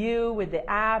you with the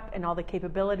app and all the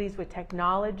capabilities with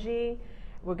technology.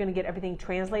 We're going to get everything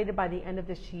translated by the end of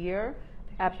this year.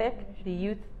 Epic, the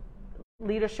youth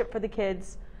leadership for the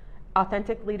kids,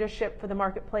 authentic leadership for the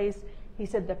marketplace. He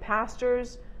said the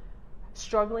pastors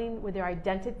struggling with their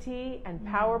identity and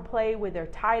power play with their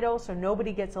title, so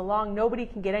nobody gets along, nobody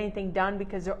can get anything done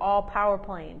because they're all power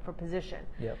playing for position.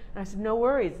 Yep. And I said, no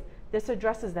worries, this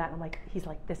addresses that. And he's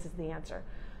like, this is the answer.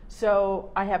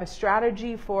 So I have a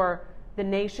strategy for the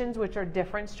nations, which are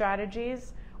different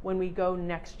strategies when we go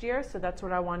next year. So that's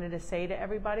what I wanted to say to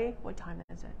everybody. What time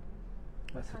is it?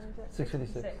 What time is it?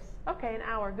 6:56. Okay, an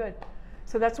hour, good.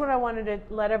 So that's what I wanted to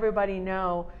let everybody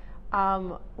know.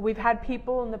 We've had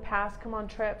people in the past come on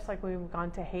trips, like we've gone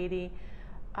to Haiti.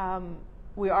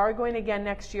 We are going again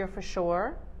next year for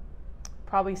sure,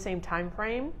 probably same time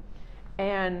frame.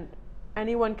 And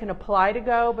anyone can apply to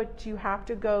go, but you have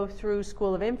to go through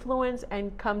School of Influence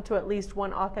and come to at least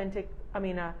one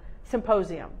a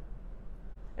symposium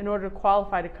in order to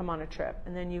qualify to come on a trip.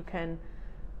 And then you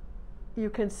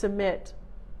can submit.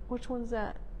 Which one's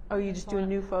that? Oh, you just doing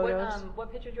new photos? What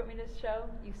picture do you want me to show?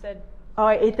 You said... Oh,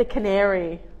 I ate the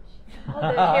canary. Oh,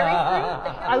 the hairy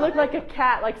fruit? I looked like a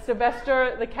cat, like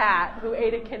Sylvester the cat who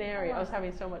ate a canary. I was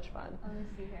having so much fun. Let me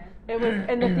see here. It was,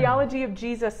 and the theology of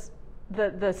Jesus,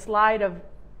 the slide of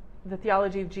the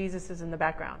theology of Jesus is in the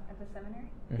background. At the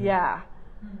seminary? Mm-hmm. Yeah.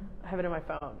 I have it on my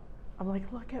phone. I'm like,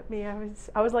 look at me.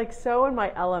 I was like so in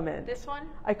my element. This one?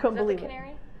 I couldn't believe the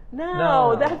canary? it.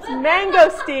 No, that's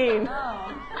mangosteen.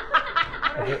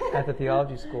 At the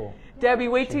theology school. Debbie,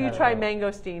 wait till you try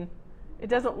mangosteen. It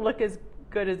doesn't look as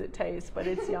good as it tastes, but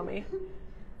it's yummy.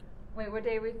 Wait, what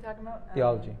day are we talking about?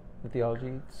 Theology. The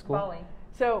theology school. Bali.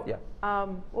 So,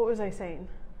 what was I saying?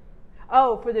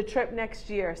 Oh, for the trip next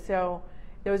year. So,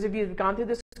 those of you who've gone through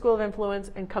the School of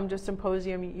Influence and come to a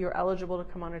symposium, you're eligible to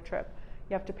come on a trip.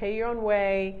 You have to pay your own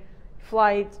way,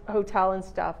 flight, hotel, and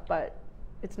stuff, but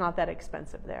it's not that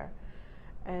expensive there.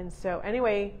 And so,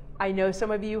 anyway, I know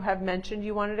some of you have mentioned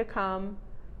you wanted to come.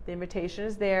 The invitation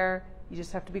is there. You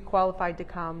just have to be qualified to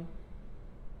come.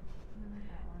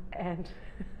 And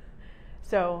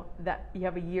so that you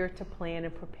have a year to plan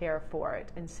and prepare for it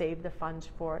and save the funds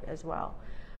for it as well.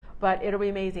 But it'll be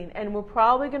amazing. And we're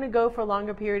probably going to go for a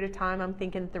longer period of time. I'm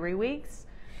thinking 3 weeks.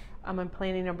 I'm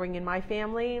planning on bringing my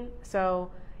family.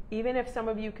 So even if some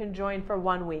of you can join for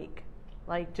 1 week,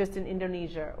 like just in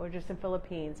Indonesia or just in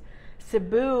Philippines.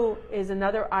 Cebu is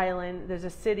another island. There's a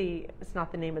city. It's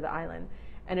not the name of the island.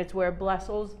 And it's where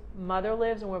Blessel's mother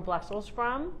lives and where Blessel's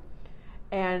from.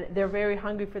 And they're very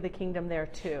hungry for the kingdom there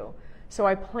too. So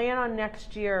I plan on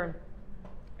next year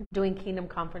doing kingdom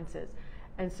conferences.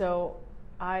 And so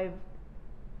I've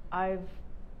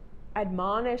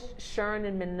admonished Sharon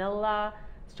in Manila,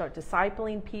 start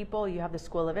discipling people. You have the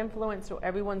School of Influence, so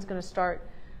everyone's going to start,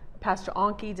 Pastor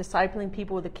Anki, discipling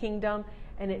people with the kingdom.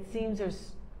 And it seems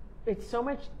it's so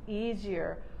much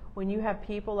easier when you have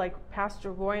people like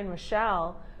Pastor Roy and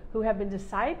Rochelle who have been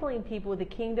discipling people with the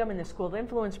kingdom and the School of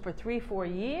Influence for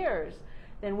 3-4 years.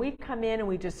 Then we come in and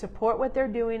we just support what they're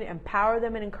doing, empower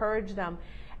them and encourage them.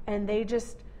 And it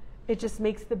just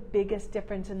makes the biggest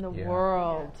difference in the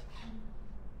world.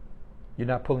 You're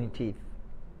not pulling teeth.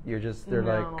 You're just, they're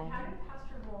like... How did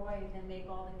Pastor Roy then make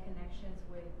all the connections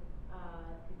with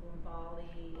people in Bali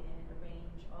and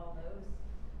arrange all those?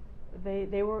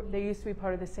 They used to be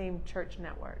part of the same church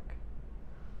network.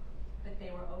 But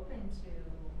they were open to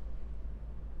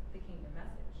the kingdom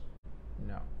message.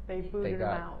 No. They booted him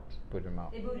out. Booted him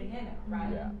out. They booted him out,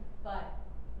 right? Yeah. But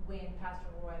when Pastor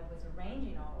Roy was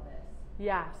arranging all of this,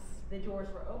 yes, the doors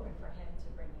were open for him to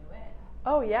bring you in.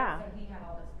 Oh yeah. So he had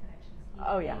all those connections.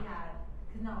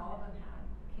 Because not all of them had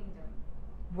kingdom.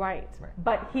 Right.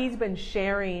 But he's been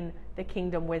sharing the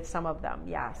kingdom with some of them,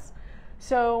 yes.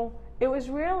 So it was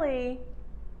really,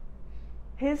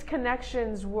 his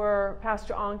connections were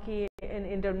Pastor Anki in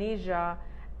Indonesia,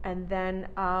 and then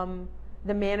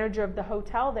the manager of the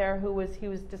hotel there, he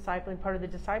was discipling, part of the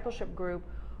discipleship group,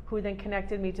 who then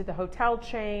connected me to the hotel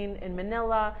chain in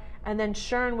Manila, and then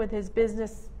Sharon with his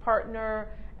business partner,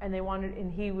 and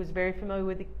he was very familiar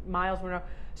with Myles Munroe.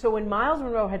 So when Myles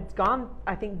Munroe had gone,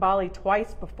 I think, Bali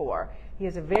twice before, he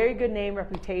has a very good name,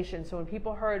 reputation. So when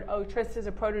people heard, oh, Trista's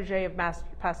a protege of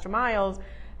Pastor Myles,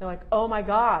 they're like, oh my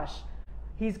gosh,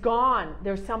 he's gone.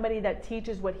 There's somebody that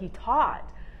teaches what he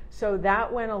taught. So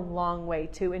that went a long way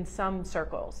too in some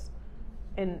circles,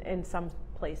 in some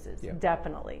places,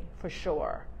 definitely, for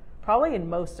sure. Probably in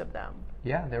most of them.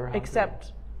 Yeah, they were hungry.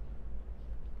 Except,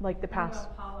 like the pastor.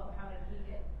 Paulo, how did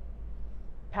he get?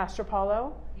 Pastor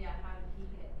Paulo? Yeah, how did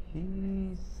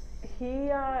he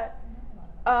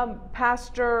get?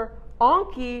 Pastor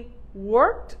Anki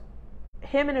worked,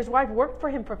 him and his wife worked for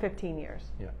him for 15 years.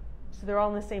 Yeah. So they're all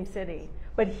in the same city.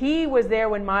 But he was there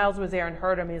when Myles was there and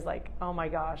heard him. He's like, oh my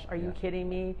gosh, are you kidding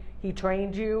me? He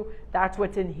trained you? That's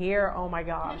what's in here? Oh my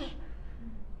gosh.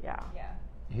 Yeah.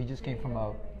 He just came from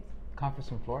a conference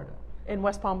in Florida. In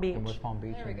West Palm Beach. In West Palm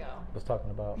Beach. There we go. Was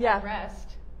talking about. Yeah.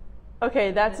 Rest.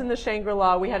 Okay, that's in the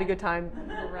Shangri-La. We had a good time.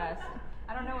 The rest.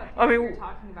 I don't know what you're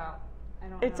talking about. I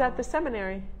don't It's know. at the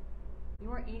seminary. You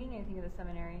weren't eating anything at the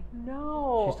seminary.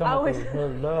 No. She's talking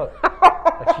about look.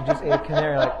 Like she just ate a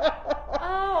canary. Like,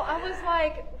 oh, I was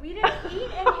like, we didn't eat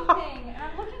anything. And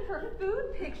I'm looking for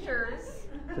food pictures.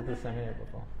 it's at the seminary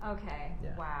before. Okay.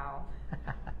 Yeah. Wow.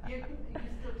 You're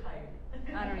still tired.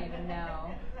 I don't even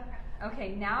know. Okay,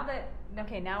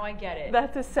 now I get it.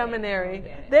 That's a seminary.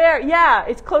 Okay, there, yeah,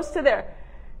 it's close to there.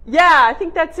 Yeah, I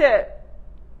think that's it.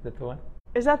 Is that the one?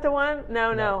 Is that the one?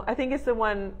 No. I think it's the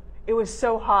one. It was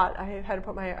so hot. I had to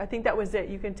put my hair. I think that was it.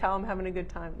 You can tell I'm having a good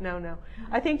time. No.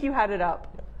 I think you had it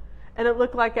up. And it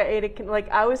looked like I ate it. Like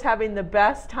I was having the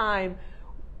best time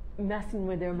messing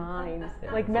with their minds.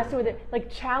 Like messing with it. Like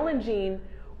challenging.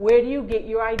 Where do you get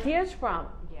your ideas from?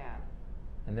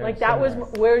 And like that was,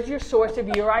 where's your source of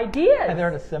your ideas? And they're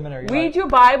in a seminary. Read your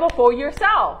Bible for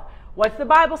yourself. What's the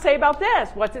Bible say about this?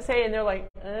 What's it say? And they're like,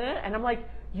 and I'm like,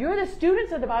 you're the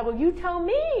students of the Bible. You tell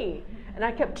me. And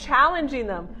I kept challenging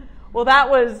them. Well, that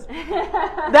was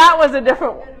a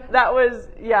different. That was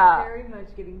Very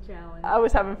much getting challenged. I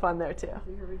was having fun there too. So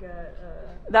here we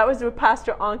got. That was with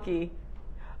Pastor Anki.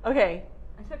 Okay.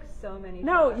 I took so many.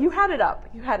 No, you had it up.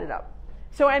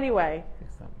 So anyway,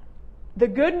 the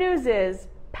good news is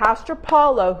Pastor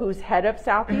Paulo, who's head of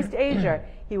Southeast Asia,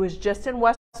 he was just in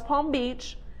West Palm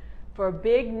Beach for a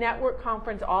big network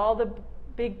conference. All the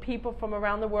big people from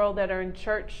around the world that are in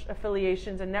church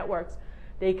affiliations and networks,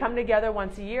 they come together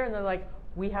once a year and they're like,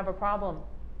 we have a problem.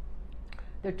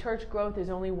 The church growth is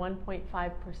only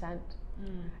 1.5%.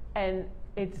 And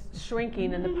it's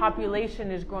shrinking, and the population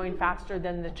is growing faster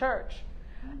than the church.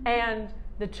 And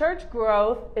the church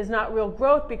growth is not real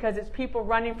growth because it's people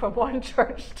running from one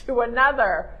church to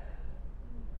another,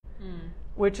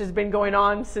 which has been going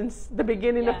on since the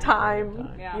beginning of time,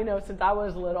 since I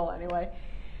was little anyway.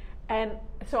 And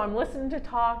so I'm listening to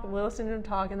talk,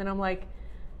 and then I'm like,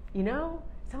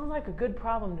 sounds like a good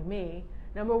problem to me.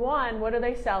 Number one, what are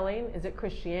they selling? Is it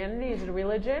Christianity? Is it a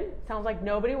religion? Sounds like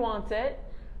nobody wants it.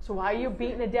 So why are you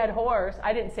beating a dead horse?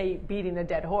 I didn't say beating a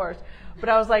dead horse, but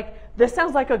I was like, this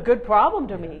sounds like a good problem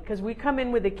to me because we come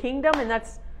in with the kingdom and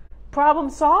that's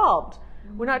problem solved.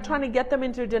 We're not trying to get them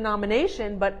into a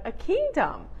denomination, but a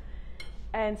kingdom.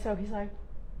 And so he's like,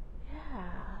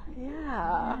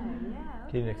 yeah.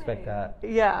 He didn't expect that.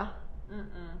 Yeah.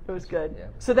 It was good. Yeah.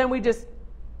 So then we just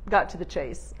got to the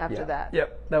chase after that.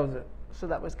 Yep, that was it. So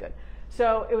that was good.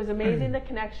 So it was amazing, the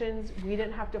connections. We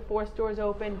didn't have to force doors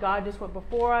open. God just went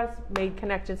before us, made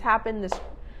connections happen.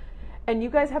 And you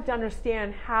guys have to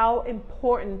understand how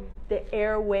important the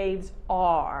airwaves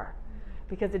are.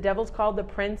 Because the devil's called the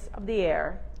prince of the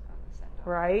air.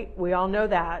 Right? We all know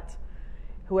that.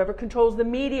 Whoever controls the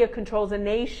media controls a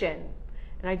nation.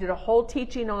 And I did a whole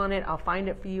teaching on it. I'll find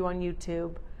it for you on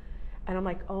YouTube. And I'm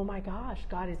like, oh my gosh,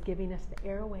 God is giving us the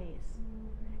airways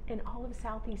in all of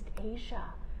Southeast Asia.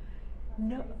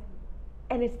 No,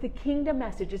 and it's the kingdom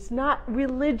message. It's not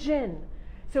religion.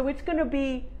 So it's going to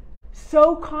be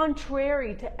so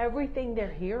contrary to everything they're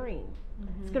hearing.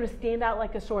 It's going to stand out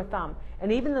like a sore thumb.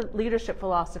 And even the leadership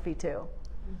philosophy too.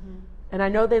 And I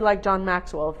know they like John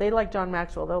Maxwell. If they like John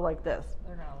Maxwell, they'll like this.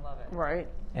 They're going to love it. Right.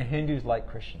 And Hindus like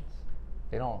Christians.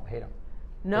 They don't hate them.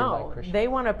 No, they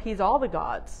want to appease all the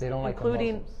gods. They don't like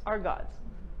including our gods.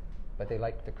 But they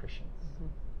like the Christians.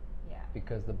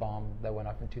 Because the bomb that went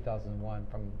off in 2001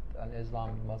 from an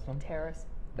Islam Muslim terrorist.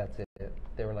 That's it.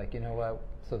 They were like, you know what?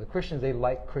 So the Christians, they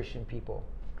like Christian people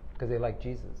because they like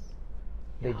Jesus.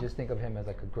 They just think of him as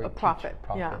like a great prophet.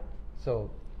 Yeah.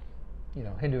 So,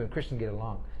 Hindu and Christian get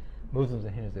along. Muslims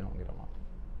and Hindus, they don't get along.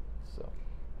 So.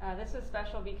 This is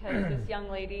special because this young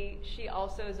lady, she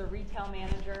also is a retail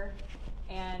manager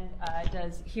and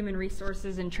does human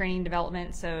resources and training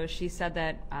development. So she said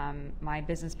that my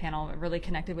business panel really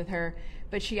connected with her.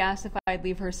 But she asked if I'd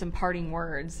leave her some parting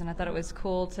words. And I thought it was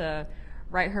cool to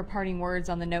write her parting words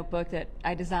on the notebook that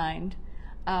I designed.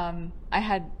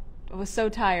 I was so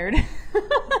tired.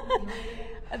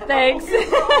 Thanks.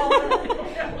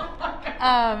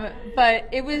 But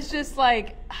it was just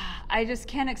like, I just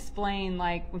can't explain,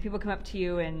 like, when people come up to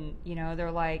you and, you know, they're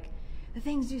like, the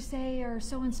things you say are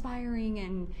so inspiring,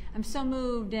 and I'm so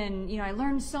moved, and, you know, I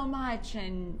learned so much,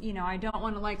 and, you know, I don't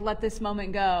want to, like, let this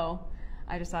moment go.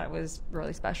 I just thought it was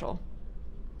really special.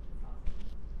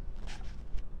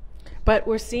 But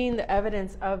we're seeing the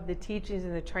evidence of the teachings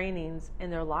and the trainings in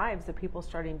their lives, the people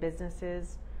starting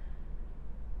businesses,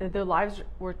 their lives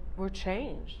were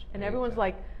changed. And everyone's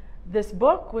like, this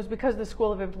book was because of the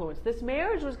School of Influence. This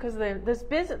marriage was because of this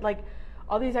business. Like,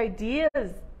 all these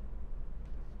ideas,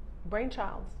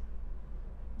 brainchilds.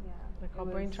 Yeah. They're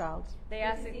called brainchilds. They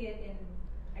asked to see it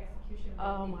in execution.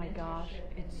 Oh my gosh,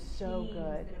 it's so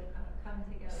good. That have come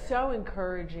together. So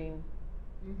encouraging,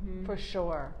 for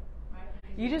sure. Right?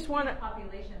 You just want a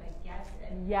population that gets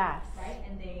it. Yes. Right?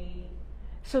 And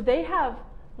So they have,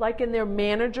 like, in their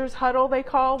managers huddle, they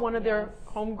call one of their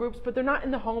home groups, but they're not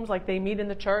in the homes. Like, they meet in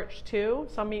the church too.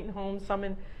 Some meet in homes, some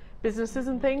in businesses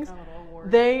and things.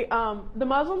 They the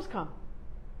Muslims come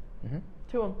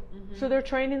to them, so they're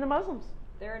training the Muslims.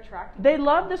 They're attracted. They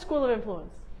love the School of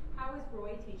Influence. How is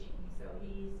Roy teaching? So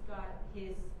he's got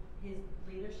his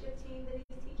leadership team that he's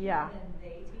teaching, Yeah. and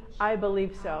they teach. I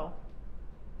believe so.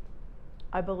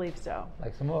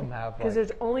 Like some of them have, because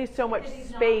there's only so much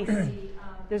space.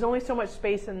 There's only so much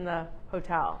space in the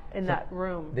hotel, in that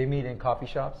room. They meet in coffee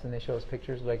shops and they show us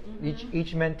pictures. Like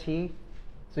each mentee.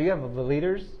 So you have the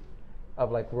leaders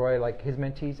of, like, Roy, like his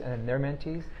mentees, and then their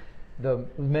mentees. The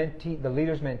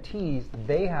leaders' mentees,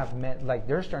 they have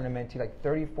they're starting to mentee like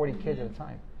 30, 40 kids at a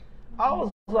time. I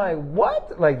was like,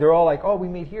 what? Like, they're all like, oh, we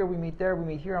meet here, we meet there, we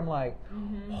meet here. I'm like,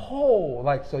 oh,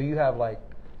 like, so you have, like,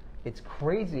 it's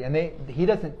crazy. And he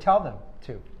doesn't tell them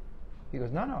to. He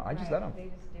goes, no, I just let them. They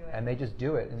just do it. And they just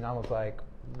do it. And I was like,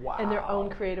 wow. In their own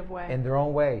creative way. In their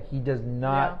own way. He does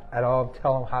not at all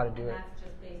tell them how to do it. That's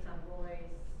just based on Roy's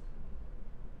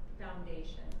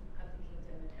foundation of the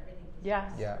kingdom and everything he's Yes.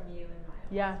 from you and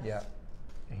Myles. Yeah. Yeah.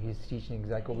 And he's teaching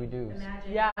exactly what we do.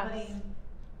 Imagine Yes. putting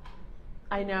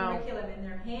I know. curriculum in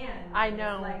their hands. I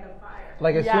know. It's like a fire.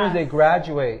 Like, as soon as they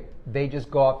graduate, they just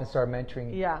go off and start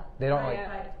mentoring. Yeah. They don't Right,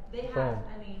 like. but they have, boom.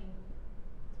 I mean,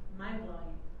 mind blowing.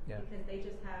 Yeah. Because they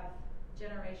just have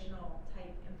generational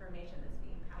type information that's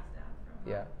being passed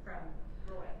down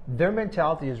from Roy. Their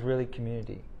mentality is really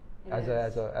community. As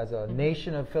a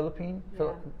nation of Philippines,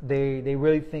 they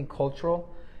really think cultural.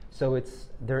 So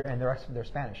they're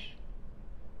Spanish.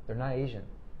 They're not Asian.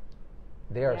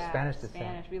 They are Spanish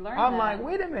descent. We learned I'm that. like,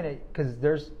 wait a minute, because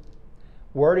there's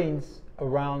wordings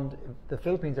around the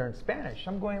Philippines are in Spanish.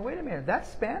 I'm going, wait a minute, that's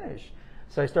Spanish.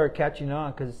 So I started catching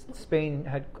on because Spain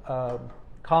had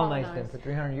colonized them for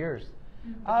 300 years.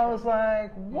 I was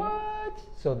like, what?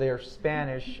 So they're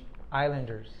Spanish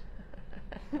islanders.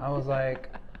 I was like,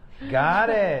 got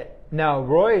it. Now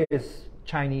Roy is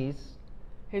Chinese.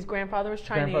 His grandfather was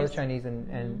Chinese.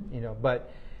 And you know,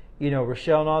 but you know,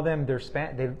 Rochelle and all them, they're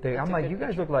I'm like, you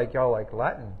guys look like y'all like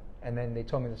Latin. And then they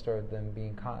told me the story of them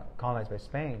being colonized by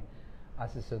Spain. I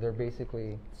said, so they're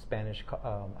basically Spanish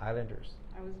islanders.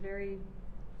 I was very.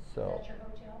 So. Is that your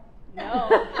hotel? No.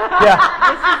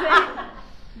 Yeah.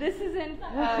 This is in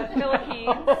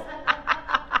Philippines.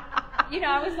 You know,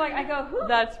 I was like, who?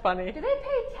 That's funny. Do they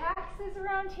pay taxes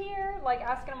around here? Like,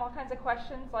 asking them all kinds of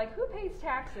questions, like, who pays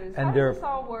taxes? And how does this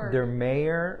all work? their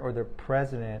mayor or their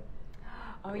president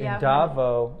in yeah,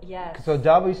 Davao. Yes. So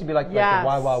Davao used to be like the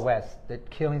Wild Wild West, the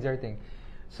killings, everything.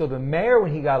 So the mayor,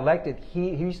 when he got elected, he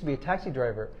used to be a taxi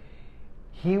driver.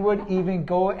 He would even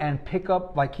go and pick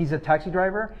up, like, he's a taxi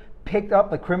driver, picked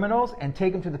up the criminals and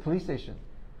take them to the police station.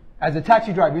 As a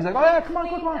taxi driver, he's like, oh yeah, come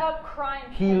on. Up crime.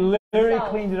 He literally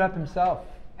cleaned it up himself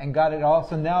and got it all.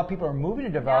 So now people are moving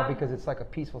to Davao because it's like a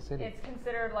peaceful city. It's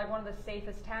considered like one of the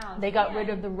safest towns. They got rid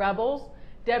of the rebels.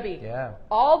 Debbie, Yeah.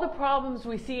 all the problems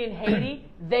we see in Haiti,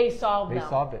 they solved them. They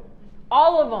solved it.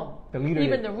 All of them. The leader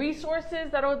Even did. the resources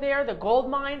that are there, the gold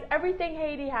mines, everything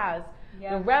Haiti has.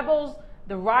 Yeah. The rebels,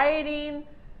 the rioting,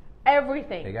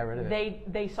 everything. They got rid of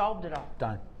it. They solved it all.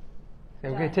 Done. Say,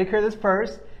 okay, take care of this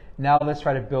first. Now let's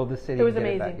try to build the city. It was and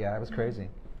get amazing. It back. Yeah, it was crazy.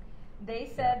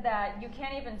 They said that you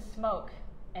can't even smoke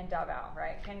in Davao,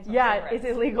 right? Can't even smoke Yeah, cigarettes.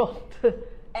 it's illegal to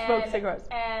smoke cigarettes.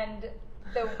 And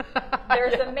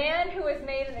there's a man who was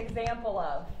made an example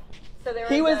of. So there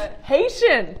was He was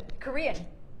Haitian. Korean.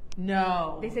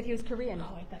 No. They said he was Korean.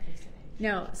 Oh, I thought they said Haitian.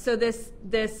 No, so this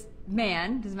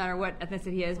man, doesn't matter what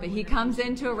ethnicity he is, but he comes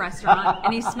into a restaurant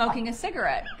and he's smoking a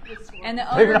cigarette. And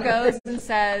the owner goes and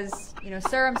says, you know,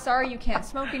 sir, I'm sorry you can't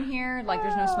smoke in here. Like,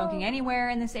 there's no smoking anywhere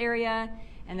in this area.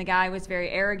 And the guy was very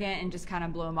arrogant and just kind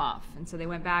of blew him off. And so they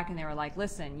went back and they were like,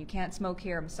 listen, you can't smoke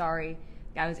here. I'm sorry.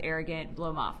 The guy was arrogant, blew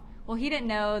him off. Well, he didn't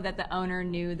know that the owner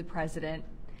knew the president.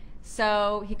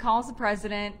 So he calls the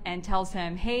president and tells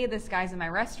him, hey, this guy's in my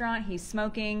restaurant, he's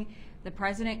smoking. The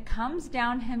president comes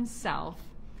down himself,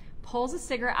 pulls a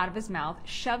cigarette out of his mouth,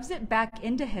 shoves it back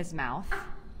into his mouth,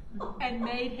 And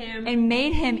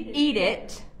made him eat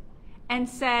it, and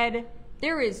said,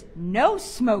 there is no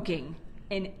smoking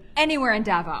anywhere in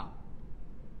Davao.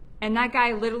 And that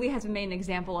guy literally has been made an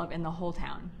example of in the whole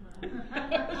town.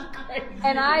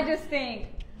 And I just think,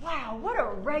 wow, what a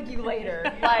regulator.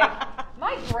 Like,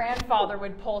 my grandfather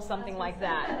would pull something like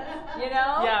that, you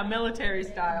know? Yeah, military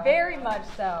style. Very much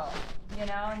so, you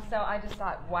know? And so I just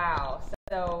thought, wow.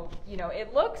 So, you know,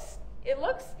 it looks, you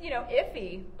know,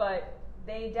 iffy, but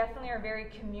they definitely are very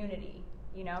community.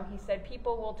 You know, he said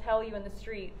people will tell you in the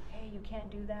street, hey, you can't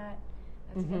do that.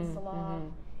 That's against the law.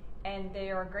 And they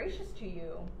are gracious to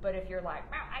you. But if you're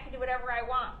like, wow, I can do whatever I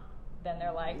want, then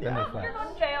they're like, oh, you're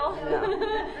going to jail.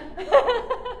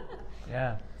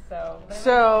 Yeah.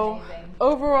 So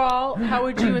overall, how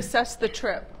would you assess the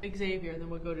trip, Xavier? Then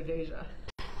we'll go to Daija.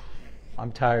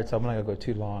 I'm tired, so I'm not gonna go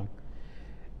too long.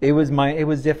 It was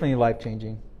definitely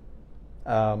life-changing.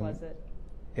 Was it?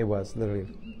 It was literally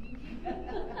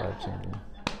life-changing.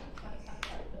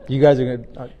 You guys are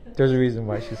gonna. There's a reason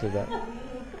why she said that.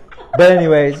 But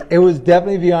anyways, it was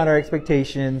definitely beyond our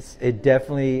expectations. It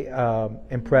definitely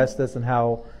impressed us on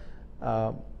how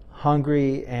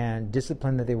hungry and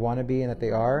disciplined that they want to be and that they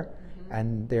are,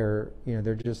 and they're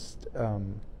just.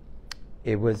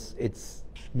 It's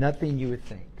nothing you would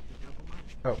think.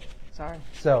 Oh, Sorry.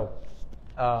 So,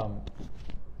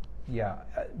 yeah,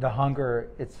 the hunger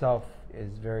itself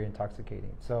is very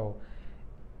intoxicating. So,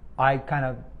 I'm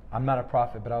not a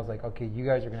prophet, but I was like, okay, you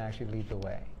guys are going to actually lead the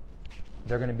way.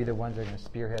 They're going to be the ones that are going to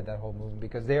spearhead that whole movement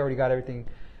because they already got everything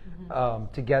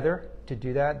together to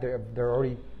do that.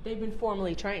 They've been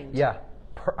formally trained. Yeah,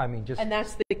 and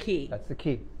that's the key. That's the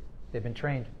key. They've been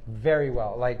trained very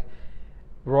well. Like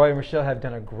Roy and Rochelle have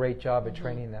done a great job at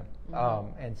training them,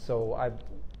 and so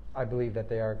I believe that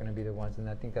they are going to be the ones, and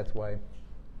I think that's why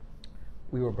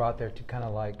we were brought there to kind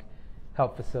of like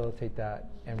help facilitate that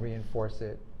and reinforce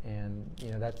it. And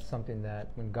that's something that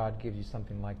when God gives you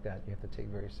something like that, you have to take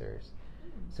very serious.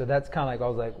 So that's kind of like I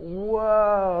was like,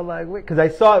 whoa, like wait, because I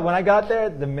saw it when I got there.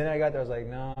 The minute I got there, I was like,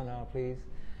 no, please,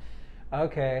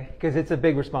 okay, because it's a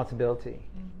big responsibility.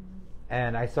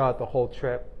 And I saw it the whole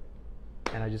trip,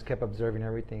 and I just kept observing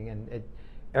everything, and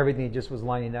everything just was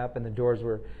lining up, and the doors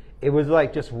were. It was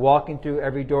like just walking through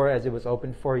every door as it was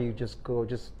open for you.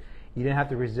 You didn't have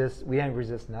to resist. We didn't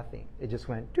resist nothing. It just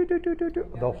went do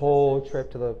the whole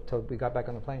trip till we got back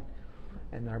on the plane,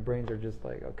 and our brains are just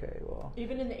like, okay, well.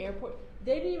 Even in the airport,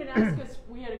 they didn't even ask us.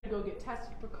 We had to go get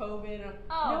tested for COVID.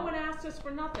 No one asked us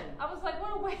for nothing. I was like,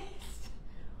 what a waste.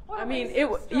 I mean,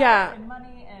 and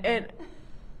money and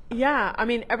yeah. I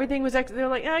mean, everything was. They're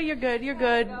like, oh, you're good. You're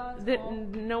good. Cool.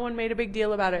 No one made a big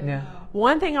deal about it. Yeah.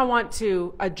 One thing I want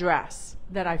to address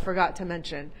that I forgot to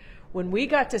mention. When we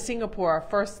got to Singapore, our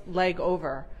first leg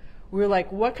over, we were like,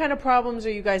 what kind of problems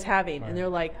are you guys having? Right. And they're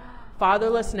like,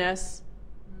 fatherlessness.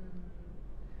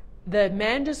 The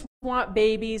men just want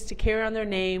babies to carry on their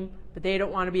name, but they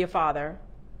don't want to be a father.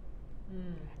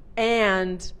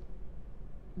 And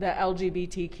the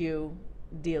LGBTQ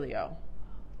dealio,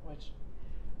 which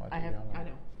I know.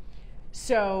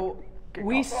 So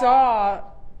we saw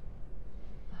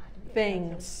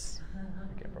things.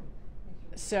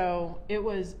 So it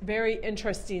was very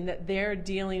interesting that they're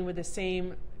dealing with the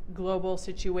same global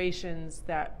situations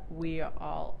that we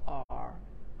all are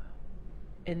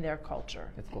in their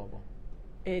culture. It's global.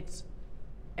 It's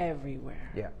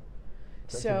everywhere. Yeah.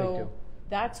 So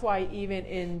that's why even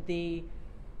in the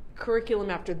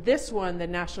curriculum after this one, the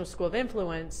National School of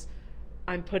Influence,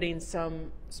 I'm putting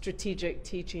some strategic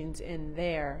teachings in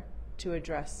there to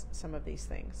address some of these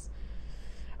things.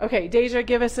 Okay, Daija,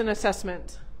 give us an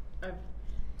assessment of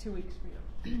 2 weeks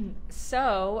for you.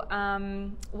 So,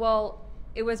 well,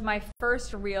 it was my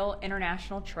first real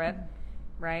international trip,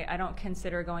 right? I don't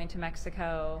consider going to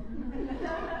Mexico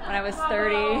when I was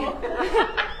 30.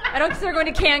 I don't consider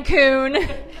going to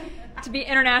Cancun to be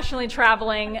internationally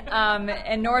traveling,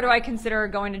 and nor do I consider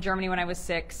going to Germany when I was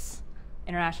 6,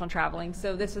 international traveling.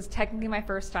 So this was technically my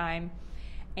first time,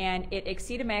 and it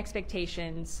exceeded my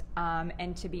expectations.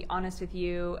 And to be honest with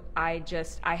you, I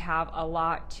have a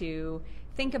lot to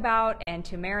think about and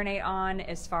to marinate on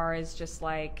as far as just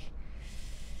like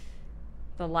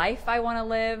the life I want to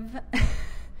live.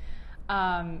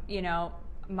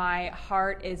 My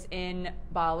heart is in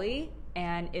Bali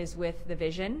and is with the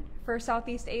vision for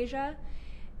Southeast Asia,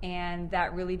 and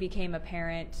that really became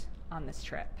apparent on this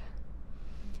trip.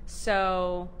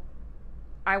 So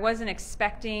I wasn't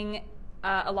expecting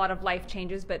a lot of life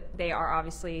changes, but they are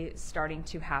obviously starting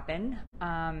to happen.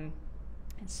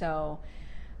 So,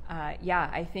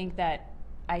 I think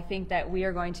that we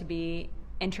are going to be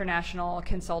international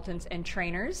consultants and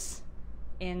trainers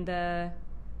in the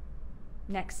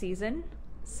next season.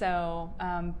 So,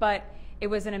 but it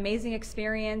was an amazing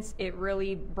experience. It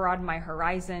really broadened my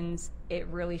horizons. It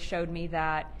really showed me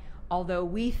that although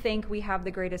we think we have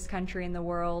the greatest country in the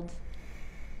world,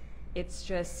 it's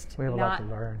just we have a lot to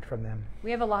learn from them.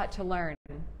 We have a lot to learn.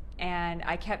 And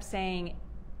I kept saying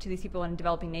to these people in a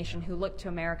developing nation who look to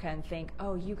America and think,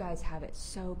 oh, you guys have it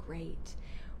so great.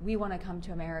 We want to come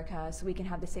to America so we can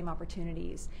have the same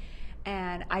opportunities.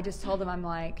 And I just told them, I'm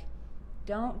like,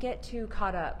 don't get too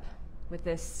caught up with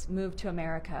this move to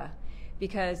America,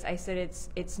 because I said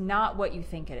it's not what you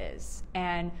think it is.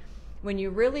 And when you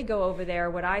really go over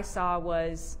there, what I saw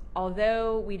was,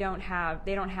 although they don't have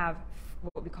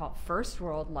what we call first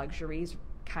world luxuries,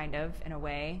 kind of, in a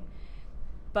way,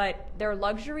 but their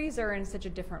luxuries are in such a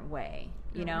different way,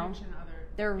 you know?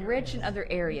 They're rich in other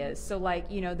areas. So like,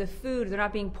 the food, they're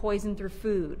not being poisoned through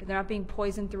food. They're not being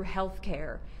poisoned through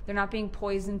healthcare. They're not being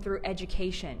poisoned through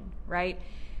education, right?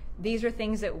 These are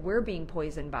things that we're being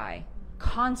poisoned by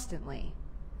constantly.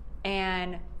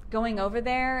 And going over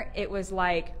there, it was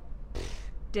like,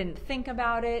 didn't think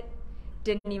about it,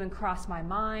 didn't even cross my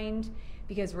mind,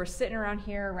 because we're sitting around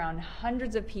here around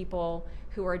hundreds of people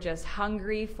who are just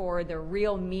hungry for the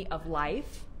real meat of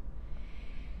life.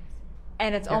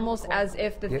 And it's almost as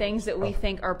if the things that we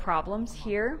think are problems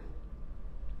here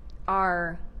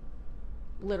are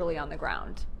literally on the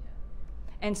ground.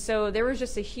 And so there was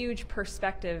just a huge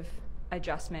perspective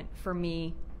adjustment for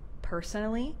me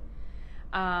personally.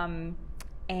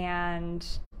 And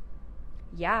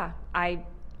yeah, I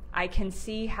can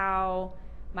see how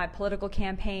my political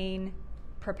campaign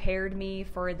prepared me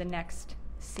for the next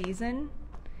season.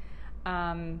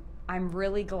 I'm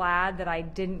really glad that I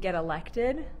didn't get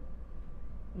elected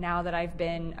now that I've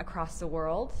been across the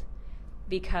world,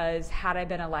 because had I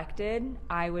been elected,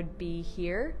 I would be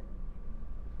here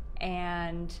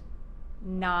and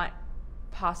not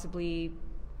possibly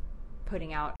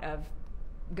putting out of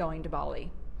going to Bali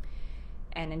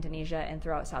and Indonesia and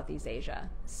throughout Southeast Asia.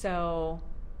 So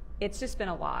it's just been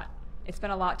a lot. It's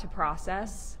been a lot to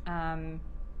process, and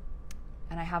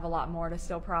I have a lot more to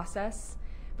still process,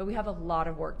 but we have a lot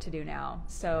of work to do now.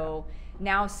 So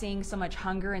now seeing so much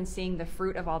hunger and seeing the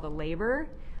fruit of all the labor,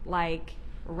 like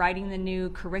writing the new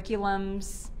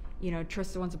curriculums,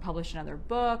 Trista wants to publish another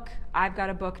book. I've got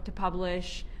a book to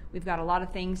publish. We've got a lot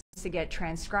of things to get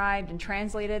transcribed and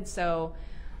translated. So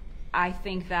I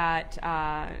think that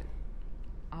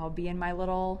I'll be in my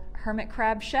little hermit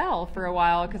crab shell for a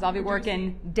while, because I'll be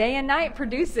working day and night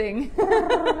producing.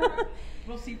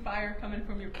 We'll see fire coming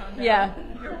from your condo. Yeah.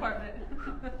 Your apartment.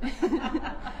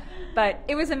 But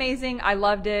it was amazing. I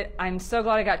loved it. I'm so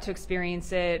glad I got to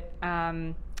experience it.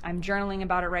 I'm journaling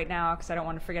about it right now because I don't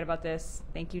want to forget about this.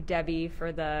 Thank you, Debbie,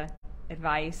 for the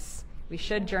advice. We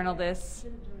should journal this.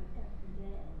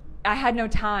 I had no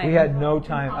time. We had no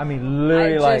time. I mean,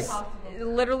 literally,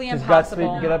 literally just impossible.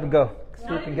 got sleep, get up and go.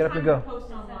 Sleep and get up and go.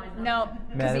 No,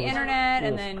 because the internet,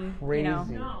 and then crazy.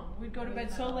 No, we'd go to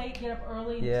bed so late, get up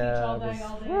early, teach Yeah, all it day, was-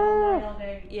 all day, all night, all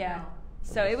day. Yeah. No.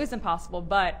 So it was impossible,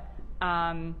 but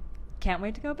can't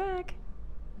wait to go back.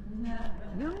 I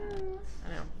know.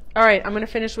 All right, I'm going to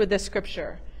finish with this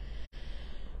scripture.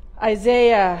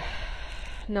 Isaiah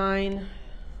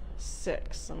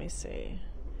 9:6. Let me see.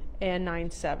 And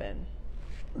 9:7.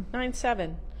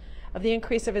 9:7. Of the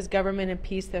increase of his government and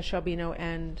peace there shall be no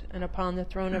end, and upon the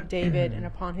throne of David and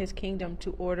upon his kingdom,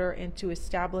 to order and to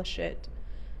establish it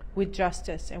with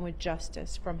justice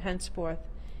from henceforth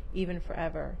even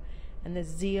forever. And the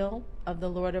zeal of the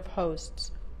Lord of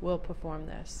hosts will perform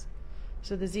this.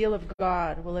 So the zeal of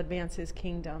God will advance his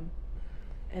kingdom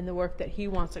and the work that he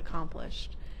wants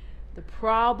accomplished. The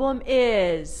problem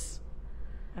is,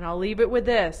 and I'll leave it with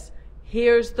this,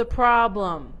 here's the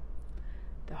problem.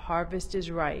 The harvest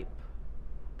is ripe,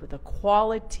 but the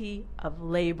quality of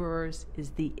laborers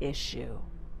is the issue.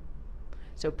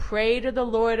 So pray to the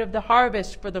Lord of the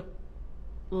harvest for the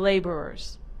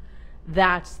laborers.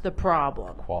 That's the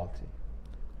problem.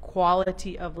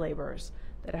 Quality of laborers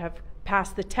that have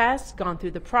passed the test, gone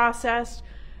through the process,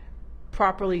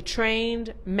 properly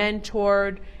trained,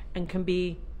 mentored, and can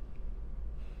be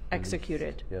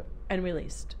executed and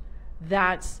released.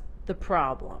 That's the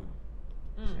problem.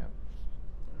 Yep. All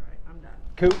right, I'm done.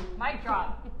 Cool. Mic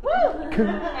drop. Woo!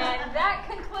 And that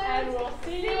concludes. And we'll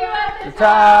see you at The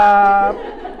top.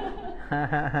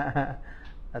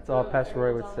 That's all Pastor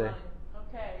Roy would say.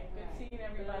 Okay, good seeing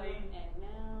everybody. And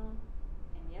now,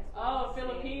 and yes. Oh,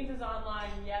 Philippines is is online.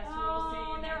 Yes, we will see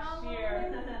you next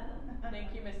year.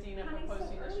 Thank you, Messina, for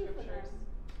posting the scriptures.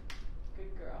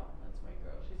 Good girl. That's my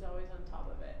girl. She's always on top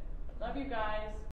of it. Love you guys.